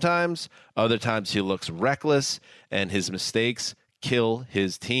good sometimes. Other times he looks reckless, and his mistakes kill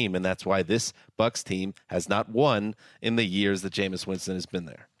his team. And that's why this Bucs team has not won in the years that Jameis Winston has been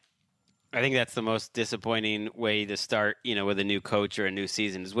there. I think that's the most disappointing way to start, with a new coach or a new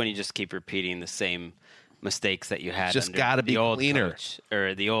season is when you just keep repeating the same mistakes that you had. Just got to be old cleaner. Coach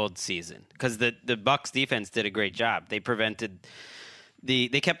or the old season. Because the Bucs defense did a great job. They prevented they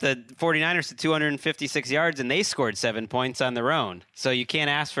kept the 49ers to 256 yards, and they scored 7 points on their own. So you can't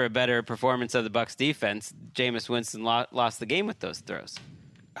ask for a better performance of the Bucs defense. Jameis Winston lost the game with those throws.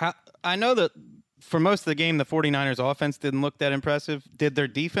 I know that for most of the game, the 49ers offense didn't look that impressive. Did their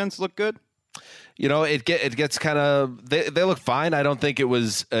defense look good? It gets kind of they look fine. I don't think it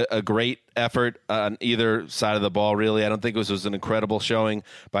was a great effort on either side of the ball, really. I don't think it was an incredible showing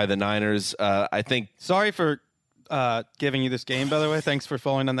by the Niners. I think. Sorry for giving you this game, by the way. Thanks for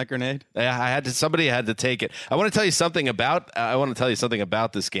falling on that grenade. Yeah, somebody had to take it. I want to tell you something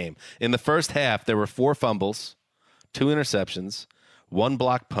about this game. In the first half, there were 4 fumbles, 2 interceptions, 1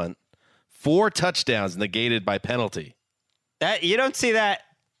 block punt, 4 touchdowns negated by penalty. That you don't see that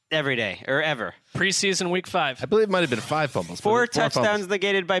every day or ever. Preseason week 5. I believe it might have been 5 fumbles. 4 touchdowns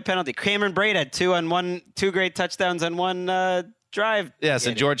negated by penalty. Cameron Braid had 2 great touchdowns on one drive. Yes,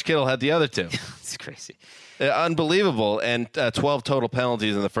 and George Kittle had the other 2. It's crazy. Unbelievable, and 12 total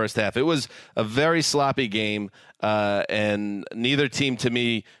penalties in the first half. It was a very sloppy game, and neither team to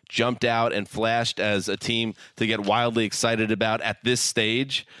me jumped out and flashed as a team to get wildly excited about at this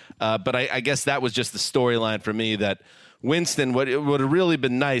stage. But I guess that was just the storyline for me, that Winston, what would have really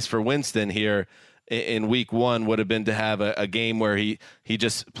been nice for Winston here in week 1 would have been to have a game where he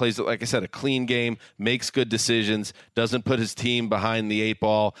just plays, like I said, a clean game, makes good decisions, doesn't put his team behind the 8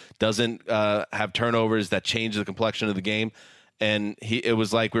 ball, doesn't have turnovers that change the complexion of the game. And it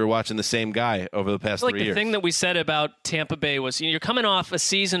was like we were watching the same guy over the past 3 years. The thing that we said about Tampa Bay was, you're coming off a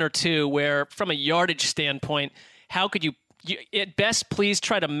season or 2 where, from a yardage standpoint, how could you at best please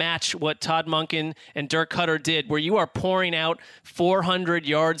try to match what Todd Monken and Dirk Cutter did, where you are pouring out 400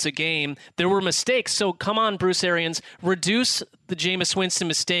 yards a game? There were mistakes. So come on, Bruce Arians, reduce the Jameis Winston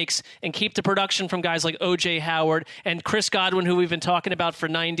mistakes and keep the production from guys like O.J. Howard and Chris Godwin, who we've been talking about for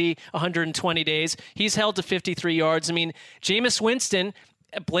 90, 120 days. He's held to 53 yards. I mean, Jameis Winston,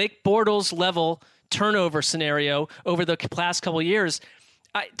 Blake Bortles level turnover scenario over the past couple of years.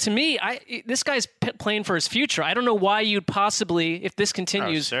 To me, this guy's playing for his future. I don't know why you'd possibly, if this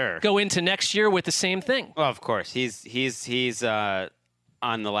continues, go into next year with the same thing. Well, of course, he's on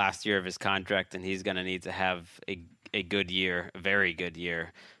the last year of his contract, and he's going to need to have a good year, a very good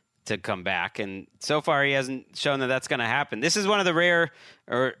year, to come back. And so far, he hasn't shown that that's going to happen. This is one of the rare,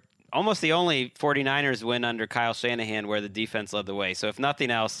 or almost the only 49ers win under Kyle Shanahan where the defense led the way. So if nothing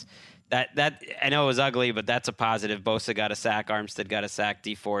else, That I know it was ugly, but that's a positive. Bosa got a sack, Armstead got a sack,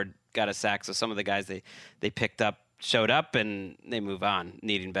 D Ford got a sack. So some of the guys they picked up showed up, and they move on,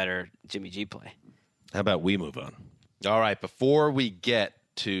 needing better Jimmy G play. How about we move on? All right, before we get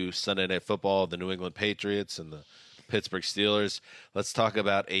to Sunday Night Football, the New England Patriots and the Pittsburgh Steelers, let's talk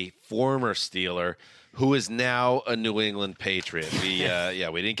about a former Steeler who is now a New England Patriot. We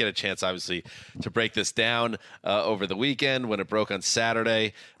didn't get a chance, obviously, to break this down over the weekend when it broke on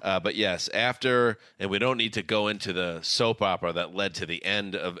Saturday. But yes, after, and we don't need to go into the soap opera that led to the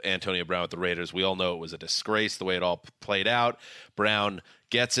end of Antonio Brown with the Raiders. We all know it was a disgrace the way it all played out. Brown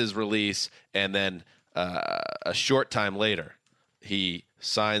gets his release, and then a short time later, he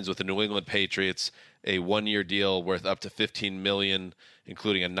signs with the New England Patriots, a one-year deal worth up to $15 million,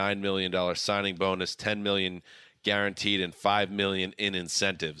 including a $9 million signing bonus, $10 million guaranteed, and $5 million in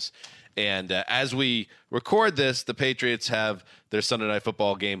incentives. And as we record this, the Patriots have their Sunday Night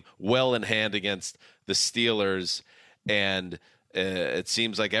Football game well in hand against the Steelers, and it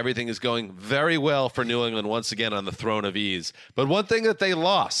seems like everything is going very well for New England once again on the throne of ease. But one thing that they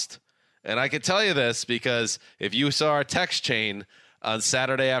lost, and I can tell you this because if you saw our text chain on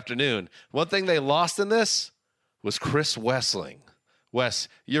Saturday afternoon, one thing they lost in this was Chris Wessling. Wes,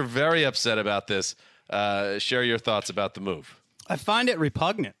 you're very upset about this. Share your thoughts about the move. I find it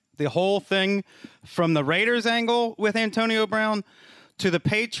repugnant. The whole thing from the Raiders angle with Antonio Brown to the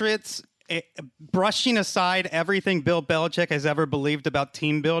Patriots, brushing aside everything Bill Belichick has ever believed about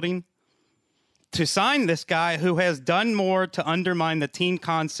team building, to sign this guy who has done more to undermine the team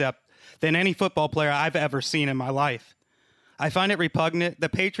concept than any football player I've ever seen in my life. I find it repugnant. The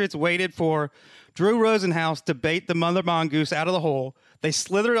Patriots waited for Drew Rosenhaus to bait the mother mongoose out of the hole. They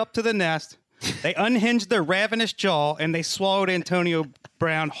slithered up to the nest. They unhinged their ravenous jaw, and they swallowed Antonio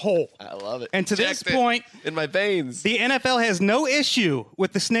Brown whole. I love it. And to this point, in my veins, the NFL has no issue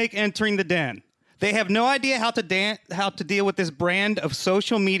with the snake entering the den. They have no idea how to deal with this brand of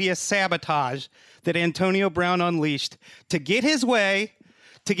social media sabotage that Antonio Brown unleashed to get his way,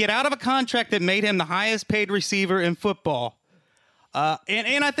 to get out of a contract that made him the highest paid receiver in football.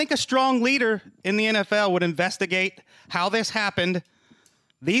 And I think a strong leader in the NFL would investigate how this happened,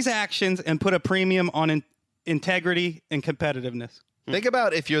 these actions, and put a premium on integrity and competitiveness. Think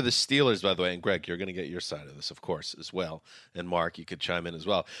about if you're the Steelers, by the way, and Greg, you're going to get your side of this, of course, as well. And Mark, you could chime in as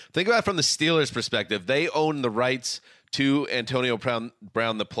well. Think about it from the Steelers' perspective. They own the rights to Antonio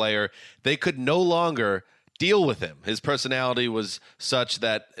Brown, the player. They could no longer deal with him. His personality was such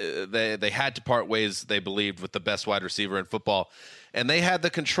that they had to part ways, they believed, with the best wide receiver in football. And they had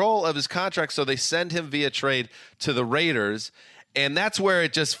the control of his contract, so they send him via trade to the Raiders. And that's where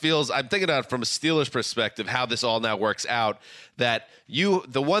it just feels, I'm thinking about it from a Steelers perspective, how this all now works out, that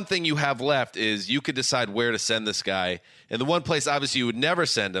the one thing you have left is you could decide where to send this guy. And the one place, obviously, you would never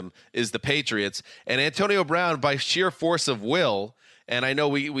send him is the Patriots. And Antonio Brown, by sheer force of will, and I know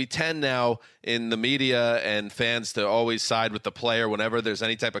we tend now in the media and fans to always side with the player whenever there's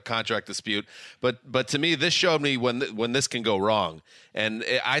any type of contract dispute. But to me, this showed me when this can go wrong. And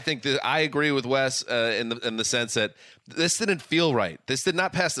I think that I agree with Wes in the sense that this didn't feel right. This did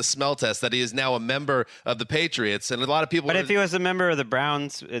not pass the smell test that he is now a member of the Patriots. And a lot of people. But if he was a member of the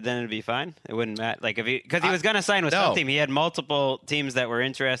Browns, then it'd be fine. It wouldn't matter. Like because he was going to sign with some team. He had multiple teams that were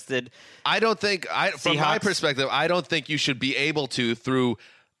interested. I don't think, from my perspective, I don't think you should be able to, through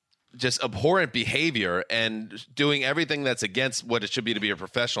just abhorrent behavior and doing everything that's against what it should be to be a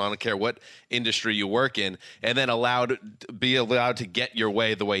professional. I don't care what industry you work in, and then be allowed to get your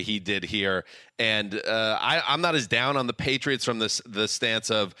way the way he did here. And I'm not as down on the Patriots from the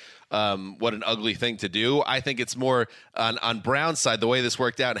stance of what an ugly thing to do. I think it's more on Brown's side, the way this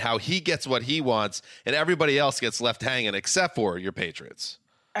worked out and how he gets what he wants and everybody else gets left hanging except for your Patriots.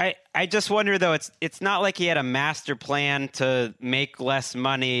 I just wonder, though, it's not like he had a master plan to make less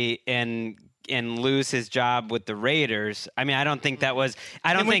money and lose his job with the Raiders. I mean, I don't think that was.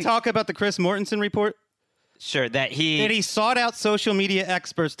 Can we talk about the Chris Mortensen report? Sure, that he sought out social media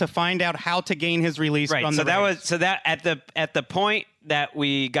experts to find out how to gain his release from the Raiders. That at the point that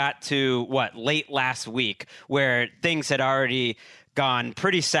we got to late last week, where things had already gone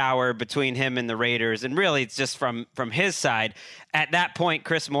pretty sour between him and the Raiders, and really it's just from his side. At that point,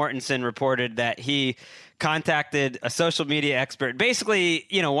 Chris Mortensen reported that he contacted a social media expert, basically,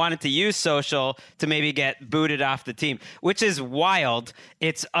 wanted to use social to maybe get booted off the team, which is wild.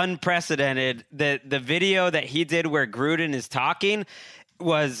 It's unprecedented. The video that he did where Gruden is talking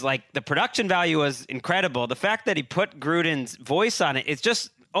was like, the production value was incredible. The fact that he put Gruden's voice on it, it's just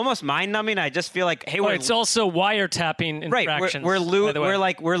almost mind-numbing. I just feel like, hey, it's also wiretapping infractions.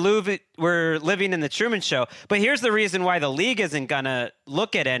 Right, we're living in the Truman Show. But here's the reason why the league isn't gonna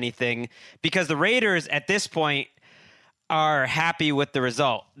look at anything, because the Raiders at this point, are happy with the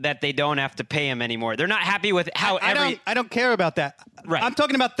result, that they don't have to pay him anymore. They're not happy with how I don't care about that. Right. I'm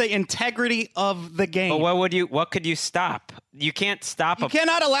talking about the integrity of the game. But what could you stop? You can't stop. You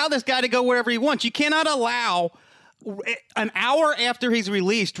cannot allow this guy to go wherever he wants. You cannot allow an hour after he's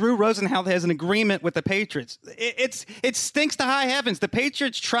released, Drew Rosenhaus has an agreement with the Patriots. It stinks to high heavens. The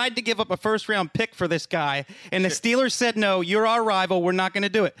Patriots tried to give up a first-round pick for this guy, and the Steelers said, no, you're our rival. We're not going to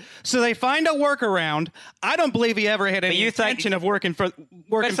do it. So they find a workaround. I don't believe he ever had any intention of working for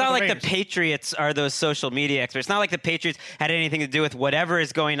But it's not like Raiders. the Patriots are those social media experts. It's not like the Patriots had anything to do with whatever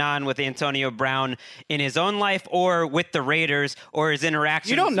is going on with Antonio Brown in his own life or with the Raiders or his interactions.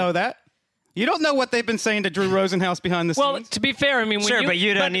 You don't know that. You don't know what they've been saying to Drew Rosenhaus behind the scenes. Well, to be fair, I mean, but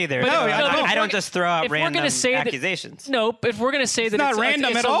you don't either. I don't just throw out random accusations. If we're going to say that not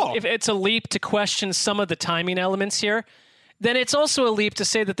random at all. If it's a leap to question some of the timing elements here, then it's also a leap to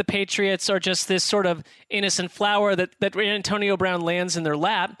say that the Patriots are just this sort of innocent flower that Antonio Brown lands in their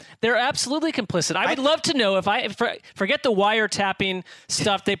lap. They're absolutely complicit. I would love to know forget the wiretapping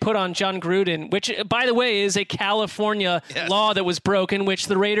stuff they put on John Gruden, which, by the way, is a California law that was broken, which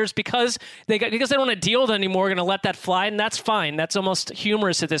the Raiders, because they don't want to deal with it anymore, are going to let that fly, and that's fine. That's almost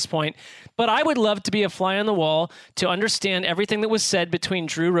humorous at this point. But I would love to be a fly on the wall to understand everything that was said between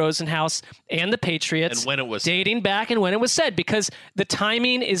Drew Rosenhaus and the Patriots. And when it was dating back and when it was said, because the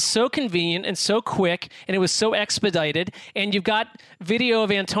timing is so convenient and so quick, and it was so expedited, and you've got video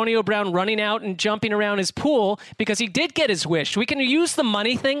of Antonio Brown running out and jumping around his pool because he did get his wish. We can use the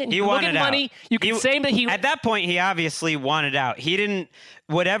money thing. And He look wanted at money. out. You can say that he... At that point, he obviously wanted out. He didn't...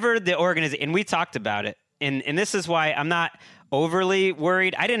 Whatever the organization... And we talked about it. And this is why I'm not overly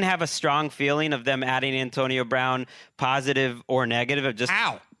worried. I didn't have a strong feeling of them adding Antonio Brown, positive or negative. Of just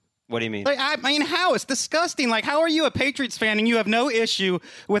How? What do you mean? Like, I mean, how? It's disgusting. Like, how are you a Patriots fan and you have no issue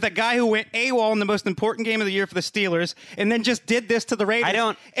with a guy who went AWOL in the most important game of the year for the Steelers and then just did this to the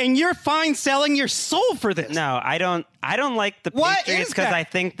Raiders? And you're fine selling your soul for this. No, I don't like the What Patriots is because that? I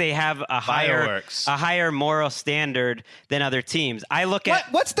think they have a higher moral standard than other teams. I look at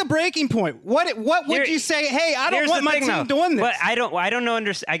what's the breaking point? What would you say? Hey, I don't here's want the my thing, team though. doing this. But I don't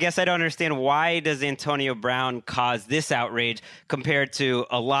know. I guess I don't understand why does Antonio Brown cause this outrage compared to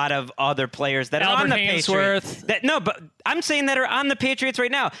a lot of other players that are on the Patriots. But I'm saying that are on the Patriots right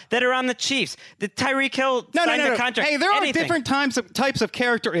now, that are on the Chiefs. The Tyreek Hill signed the contract. Hey, there are different types of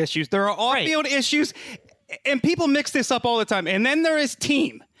character issues. There are off-field issues, and people mix this up all the time. And then there is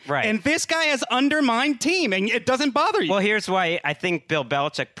team. Right. And this guy has undermined team, and it doesn't bother you. Well, here's why I think Bill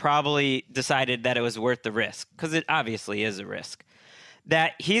Belichick probably decided that it was worth the risk, because it obviously is a risk.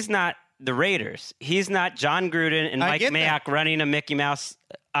 That he's not the Raiders. He's not John Gruden and Mike Mayock running a Mickey Mouse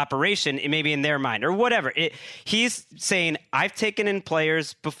operation, maybe in their mind or whatever. He's saying, I've taken in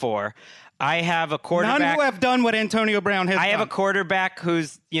players before. I have a quarterback. None who have done what Antonio Brown has done. I have a quarterback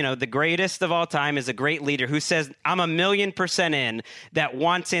who's, the greatest of all time, is a great leader who says, I'm 1,000,000% in, that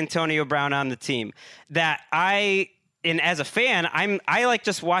wants Antonio Brown on the team. And as a fan, I like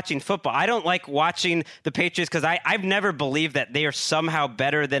just watching football. I don't like watching the Patriots because I've never believed that they are somehow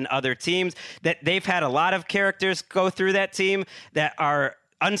better than other teams, that they've had a lot of characters go through that team that are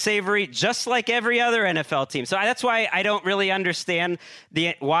unsavory, just like every other NFL team. So that's why I don't really understand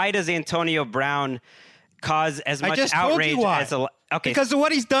why does Antonio Brown cause as much outrage as because of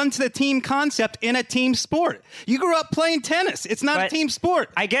what he's done to the team concept in a team sport. You grew up playing tennis. It's not a team sport.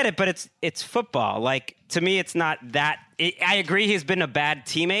 I get it, but it's football. Like, to me, it's not that. I agree he's been a bad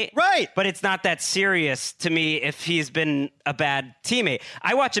teammate. Right. But it's not that serious to me if he's been a bad teammate.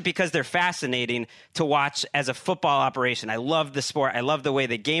 I watch it because they're fascinating to watch as a football operation. I love the sport. I love the way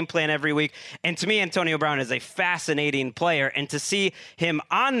they game plan every week. And to me, Antonio Brown is a fascinating player. And to see him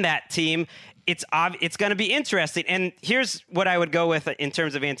on that team, it's going to be interesting. And here's what I would go with in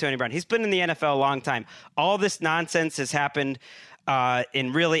terms of Antonio Brown. He's been in the NFL a long time. All this nonsense has happened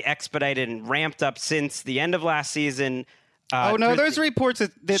in really expedited and ramped up since the end of last season. There's reports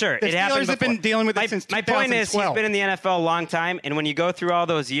that sure, the Steelers have been dealing with it since 2012. My point is, he's been in the NFL a long time, and when you go through all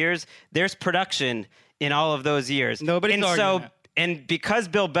those years, there's production in all of those years. Nobody's arguing that. And because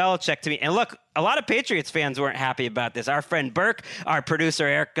Bill Belichick, to me, and look, a lot of Patriots fans weren't happy about this. Our friend Burke, our producer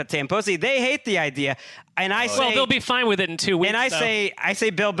Erica Tamposi, they hate the idea. And I say, they'll be fine with it in 2 weeks. And I say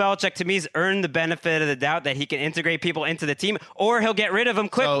Bill Belichick, to me, has earned the benefit of the doubt that he can integrate people into the team, or he'll get rid of them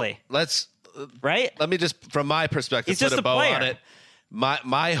quickly. So right? Let me just, from my perspective, He's put a bow player. on it.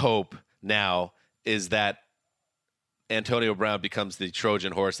 My hope now is that Antonio Brown becomes the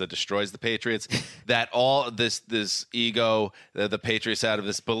Trojan horse that destroys the Patriots, that all this ego that the Patriots out of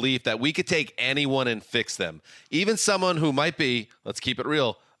this belief that we could take anyone and fix them, even someone who might be, let's keep it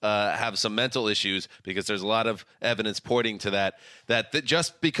real, have some mental issues, because there's a lot of evidence pointing to that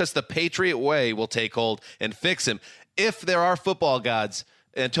just because the Patriot way will take hold and fix him. If there are football gods,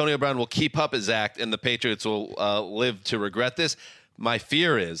 Antonio Brown will keep up his act, and the Patriots will live to regret this. My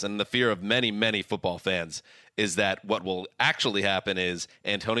fear is, and the fear of many, many football fans, is that what will actually happen is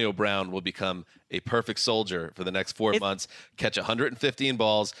Antonio Brown will become a perfect soldier for the next 4 months, catch 115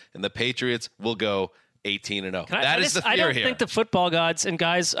 balls, and the Patriots will go 18-0. That is the fear here. I don't think the football gods, and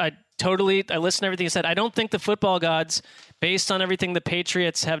guys, I listen to everything you said. I don't think the football gods, based on everything the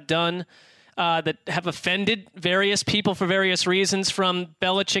Patriots have done, that have offended various people for various reasons from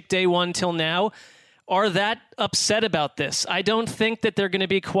Belichick day one till now, are that upset about this. I don't think that they're going to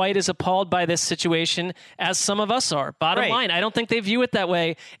be quite as appalled by this situation as some of us are. Bottom line, I don't think they view it that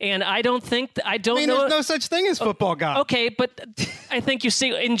way, and I don't know. There's no such thing as football gods. Okay, but I think you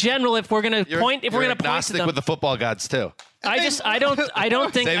see, in general, if we're going to point to them, with the football gods too. I don't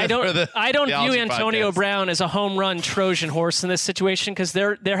view Antonio Brown as a home run Trojan horse in this situation, because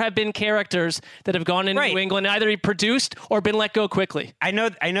there have been characters that have gone into New England, either he produced or been let go quickly. I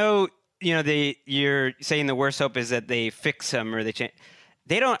know. You're saying the worst hope is that they fix him or they change.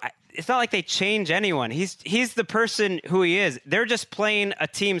 They don't. It's not like they change anyone. He's the person who he is. They're just playing a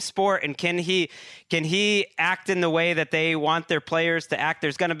team sport, and can he act in the way that they want their players to act?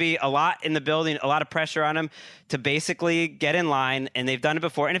 There's going to be a lot in the building, a lot of pressure on him to basically get in line, and they've done it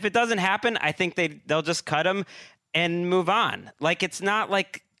before. And if it doesn't happen, I think they'll just cut him and move on. Like, it's not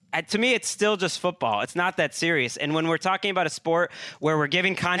like. To me, it's still just football. It's not that serious. And when we're talking about a sport where we're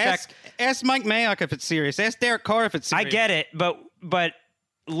giving contracts... Ask Mike Mayock if it's serious. Ask Derek Carr if it's serious. I get it, but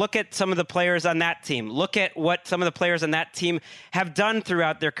look at some of the players on that team. Look at what some of the players on that team have done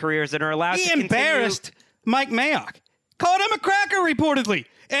throughout their careers and are allowed to continue. He embarrassed Mike Mayock. Called him a cracker, reportedly.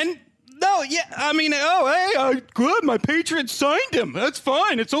 And... No, yeah, I mean, good, my Patriots signed him. That's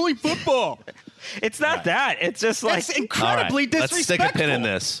fine. It's only football. It's not that. It's just like... It's incredibly disrespectful. Let's stick a pin in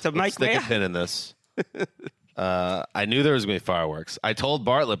this. Let's stick a pin in this. I knew there was going to be fireworks. I told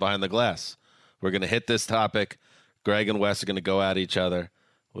Bartlett behind the glass, we're going to hit this topic. Greg and Wes are going to go at each other.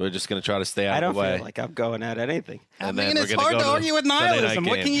 We're just going to try to stay out of the way. I don't feel like I'm going at anything. And it's hard to argue with nihilism.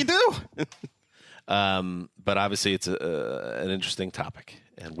 What can you do? But obviously, it's an interesting topic,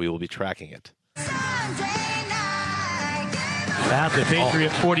 and we will be tracking it. At the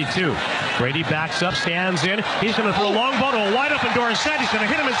Patriot 42. Brady backs up, stands in. He's going to throw a long ball to a wide open Dorsett. He's going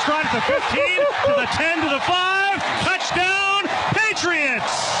to hit him in stride at the 15, to the 10, to the 5. Touchdown,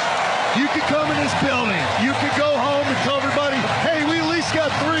 Patriots! You could come in this building. You could go home and tell everybody, hey, we at least got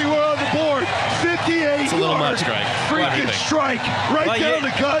 3. We're on the board. 58 It's a little much, Greg. Freaking strike. Right down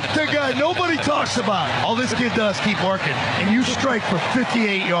the gut. The guy nobody talks about. All this kid does, keep working. And you strike for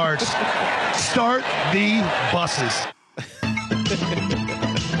 58 yards. Start the buses.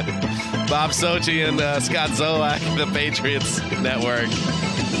 Bob Sochi and Scott Zolak, the Patriots Network.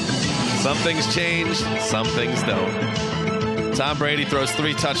 Some things changed, some things don't. Tom Brady throws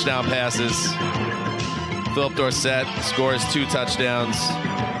 3 touchdown passes. Philip Dorsett scores 2 touchdowns.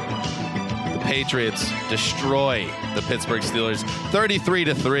 The Patriots destroy the Pittsburgh Steelers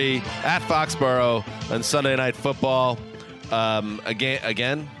 33-3 at Foxborough on Sunday Night Football.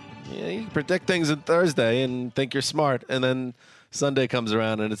 Again, you can predict things on Thursday and think you're smart, and then Sunday comes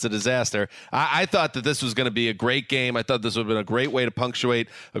around and it's a disaster. I thought that this was going to be a great game. I thought this would have been a great way to punctuate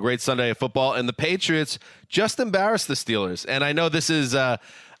a great Sunday of football. And the Patriots just embarrassed the Steelers. And I know this is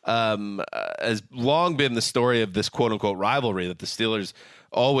has long been the story of this quote-unquote rivalry, that the Steelers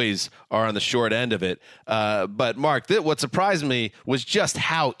always are on the short end of it. But, Mark, what surprised me was just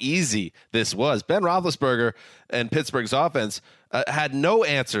how easy this was. Ben Roethlisberger and Pittsburgh's offense had no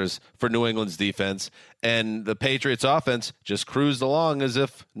answers for New England's defense, and the Patriots' offense just cruised along as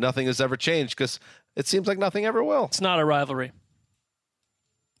if nothing has ever changed, because it seems like nothing ever will. It's not a rivalry.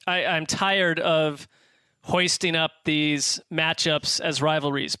 I'm tired of hoisting up these matchups as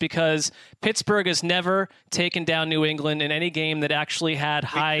rivalries, because Pittsburgh has never taken down New England in any game that actually had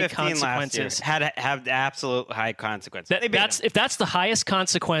high consequences. Had absolute high consequences. If that's the highest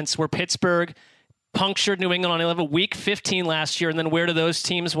consequence, where Pittsburgh punctured New England on 11, week 15 last year, and then where do those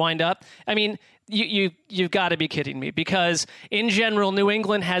teams wind up? I mean, you've got to be kidding me, because in general, New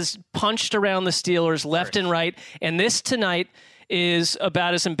England has punched around the Steelers left and right, and this tonight is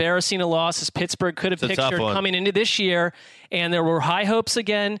about as embarrassing a loss as Pittsburgh could have pictured coming into this year. And there were high hopes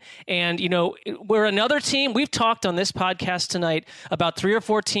again. And, we're another team. We've talked on this podcast tonight about 3 or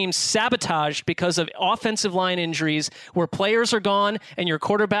 4 teams sabotaged because of offensive line injuries, where players are gone and your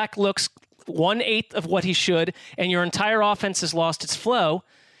quarterback looks 1/8 of what he should, and your entire offense has lost its flow.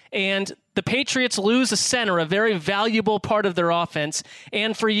 And the Patriots lose a center, a very valuable part of their offense,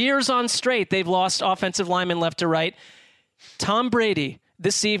 and for years on straight, they've lost offensive linemen left to right. Tom Brady,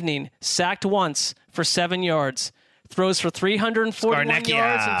 this evening, sacked once for 7 yards, throws for 341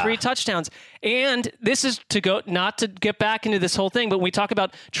 yards and 3 touchdowns. And this is to go, not to get back into this whole thing, but when we talk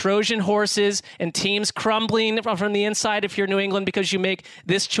about Trojan horses and teams crumbling from the inside if you're New England because you make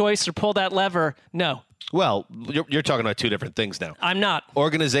this choice or pull that lever, no. Well, you're talking about two different things now. I'm not.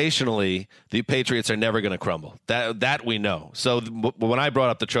 Organizationally, the Patriots are never going to crumble. That we know. So when I brought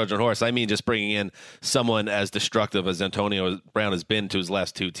up the Trojan horse, I mean just bringing in someone as destructive as Antonio Brown has been to his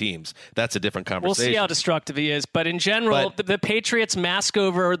last 2 teams. That's a different conversation. We'll see how destructive he is. But in general, the Patriots mask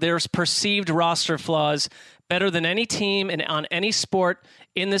over their perceived roster flaws better than any team and on any sport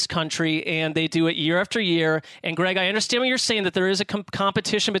in this country, and they do it year after year. And Greg, I understand what you're saying, that there is a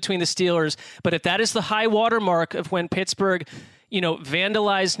competition between the Steelers, but if that is the high watermark of when Pittsburgh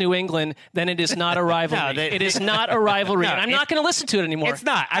vandalized New England, then it is not a rivalry. It is not a rivalry. No, and I'm not going to listen to it anymore. It's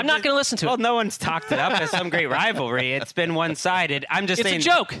not. I'm not going to listen to it. Well, no one's talked it up as some great rivalry. It's been one-sided. I'm just saying. It's a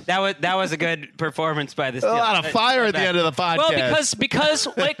joke. That was a good performance by the Steelers. A lot of fire at the end of the podcast. Well, because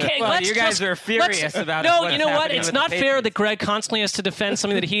let's you guys are furious about it. No, you know what? It's not fair that Greg constantly has to defend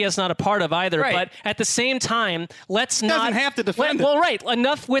something that he is not a part of either. Right. But at the same time, let's not. Doesn't have to defend it. Well, right.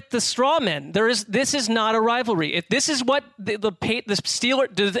 Enough with the straw men. This is not a rivalry. This is what the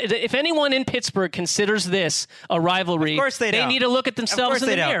Steelers. If anyone in Pittsburgh considers this a rivalry, of course they need to look at themselves in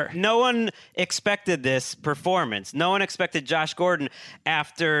the mirror. No one expected this performance. No one expected Josh Gordon,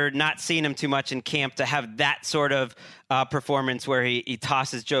 after not seeing him too much in camp, to have that sort of performance where he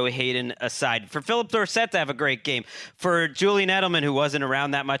tosses Joe Hayden aside. For Philip Dorsett to have a great game. For Julian Edelman, who wasn't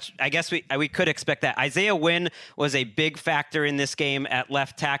around that much, I guess we could expect that. Isaiah Wynn was a big factor in this game at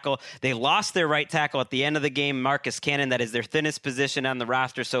left tackle. They lost their right tackle at the end of the game, Marcus Cannon. That is their thinnest position on the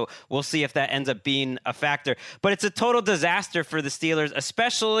roster, so we'll see if that ends up being a factor. But it's a total disaster for the Steelers,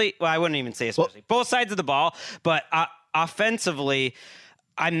 especially, well, I wouldn't even say especially, both sides of the ball, but offensively,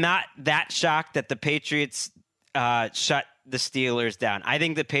 I'm not that shocked that the Patriots shut the Steelers down. I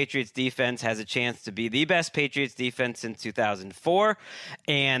think the Patriots defense has a chance to be the best Patriots defense since 2004,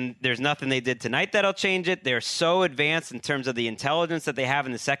 and there's nothing they did tonight that'll change it. They're so advanced in terms of the intelligence that they have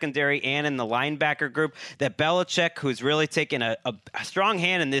in the secondary and in the linebacker group that Belichick, who's really taken a strong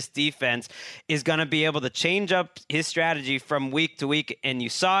hand in this defense, is going to be able to change up his strategy from week to week, and you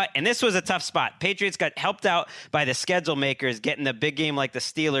saw it, and this was a tough spot. Patriots got helped out by the schedule makers getting the big game like the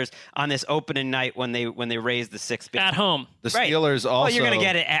Steelers on this opening night when they raised the 6th at home. The Steelers also. Well, you're going to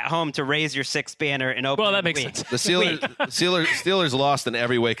get it at home to raise your 6th banner and open. Well, that makes week. sense. The Steelers lost in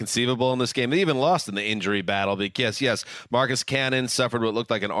every way conceivable in this game. They even lost in the injury battle because, yes, Marcus Cannon suffered what looked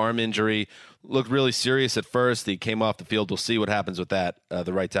like an arm injury. Looked really serious at first. He came off the field. We'll see what happens with that,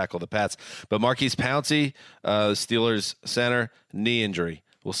 the right tackle of the Pats. But Marquise Pouncey, Steelers center, knee injury.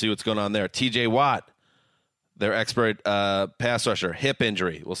 We'll see what's going on there. TJ Watt, their expert pass rusher, hip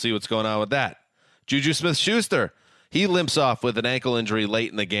injury. We'll see what's going on with that. Juju Smith-Schuster, he limps off with an ankle injury late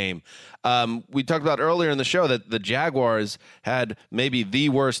in the game. We talked about earlier in the show that the Jaguars had maybe the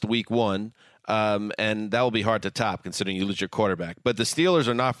worst week 1, and that will be hard to top considering you lose your quarterback. But the Steelers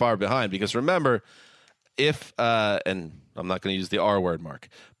are not far behind because remember, if and I'm not going to use the R word, Mark,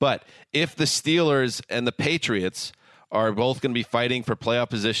 but if the Steelers and the Patriots are both going to be fighting for playoff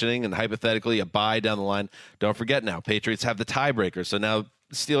positioning and hypothetically a bye down the line, don't forget now, Patriots have the tiebreaker. So now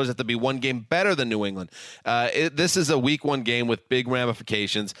the Steelers have to be one game better than New England. This is a week 1 game with big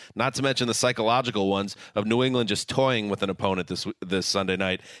ramifications, not to mention the psychological ones of New England just toying with an opponent this Sunday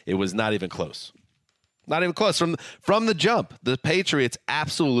night. It was not even close. Not even close. From the jump, the Patriots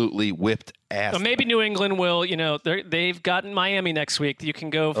absolutely whipped ass. So maybe New England will, they've gotten Miami next week. You can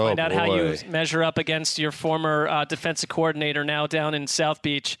go find out how you measure up against your former defensive coordinator now down in South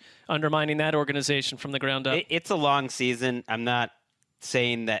Beach, undermining that organization from the ground up. It's a long season. I'm not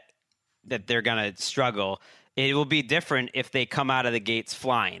saying that they're going to struggle. It will be different if they come out of the gates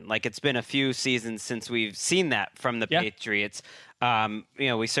flying. Like it's been a few seasons since we've seen that from the Patriots.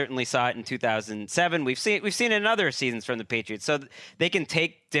 We certainly saw it in 2007. We've seen it in other seasons from the Patriots. So they can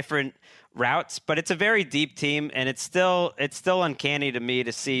take different routes, but it's a very deep team, and it's still uncanny to me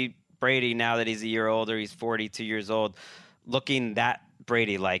to see Brady now that he's a year older. He's 42 years old, looking that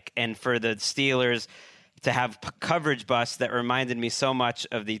Brady-like. And for the Steelers to have coverage busts that reminded me so much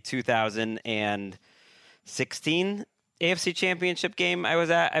of the 2016 AFC Championship game I was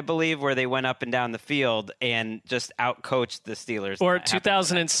at, I believe, where they went up and down the field and just outcoached the Steelers. Or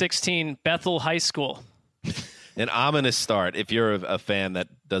 2016 Bethel High School. An ominous start. If you're a fan that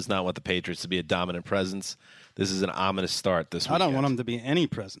does not want the Patriots to be a dominant presence, this is an ominous start this weekend. I don't want them to be any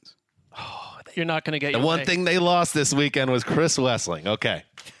presence. You're not going to get the your one way. thing they lost this weekend was Chris Wessling. Okay.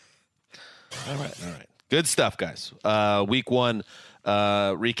 All right. Good stuff, guys. Week 1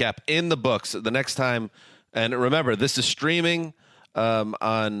 recap in the books. The next time, and remember, this is streaming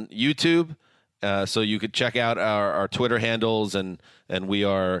on YouTube, so you could check out our Twitter handles, and we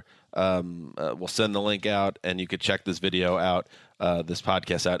are we'll send the link out, and you could check this video out, this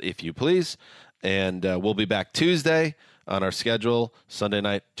podcast out, if you please. And we'll be back Tuesday on our schedule, Sunday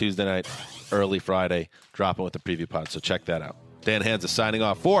night, Tuesday night, early Friday, dropping with the preview pod. So check that out. Dan Hansa signing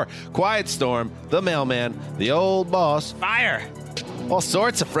off for Quiet Storm, the mailman, the old boss. Fire. All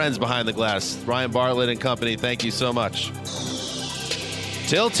sorts of friends behind the glass. Ryan Bartlett and company, thank you so much.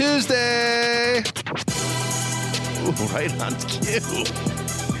 Till Tuesday. Ooh, right on cue.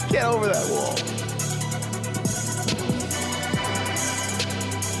 Get over that wall.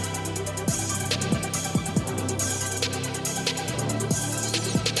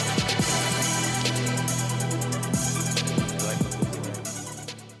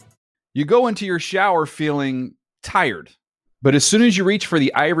 You go into your shower feeling tired, but as soon as you reach for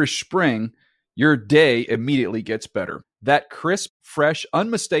the Irish Spring, your day immediately gets better. That crisp, fresh,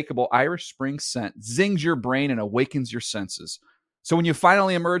 unmistakable Irish Spring scent zings your brain and awakens your senses. So when you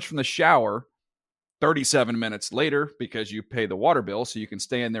finally emerge from the shower 37 minutes later, because you pay the water bill so you can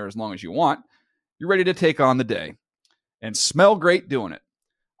stay in there as long as you want, you're ready to take on the day and smell great doing it.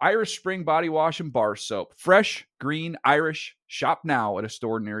 Irish Spring Body Wash and Bar Soap. Fresh, green, Irish. Shop now at a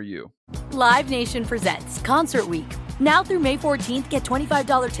store near you. Live Nation presents Concert Week. Now through May 14th, get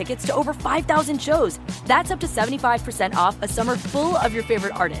 $25 tickets to over 5,000 shows. That's up to 75% off a summer full of your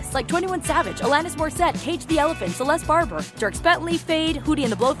favorite artists like 21 Savage, Alanis Morissette, Cage the Elephant, Celeste Barber, Dierks Bentley, Fade, Hootie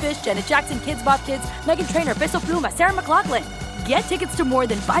and the Blowfish, Janet Jackson, Kids Bop Kids, Meghan Trainor, Peso Pluma, Sarah McLachlan. Get tickets to more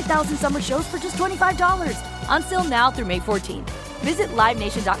than 5,000 summer shows for just $25. On sale now through May 14th. Visit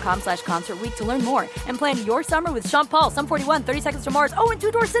LiveNation.com/Concert Week to learn more and plan your summer with Sean Paul, Sum 41, 30 Seconds to Mars, and Two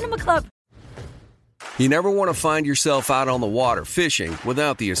Door Cinema Club. You never want to find yourself out on the water fishing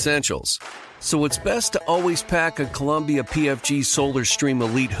without the essentials. So it's best to always pack a Columbia PFG Solar Stream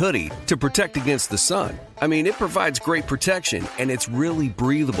Elite hoodie to protect against the sun. I mean, it provides great protection, and it's really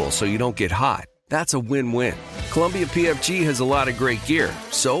breathable so you don't get hot. That's a win-win. Columbia PFG has a lot of great gear,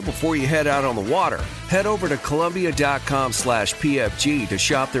 so before you head out on the water, head over to Columbia.com/PFG to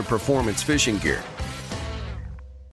shop their performance fishing gear.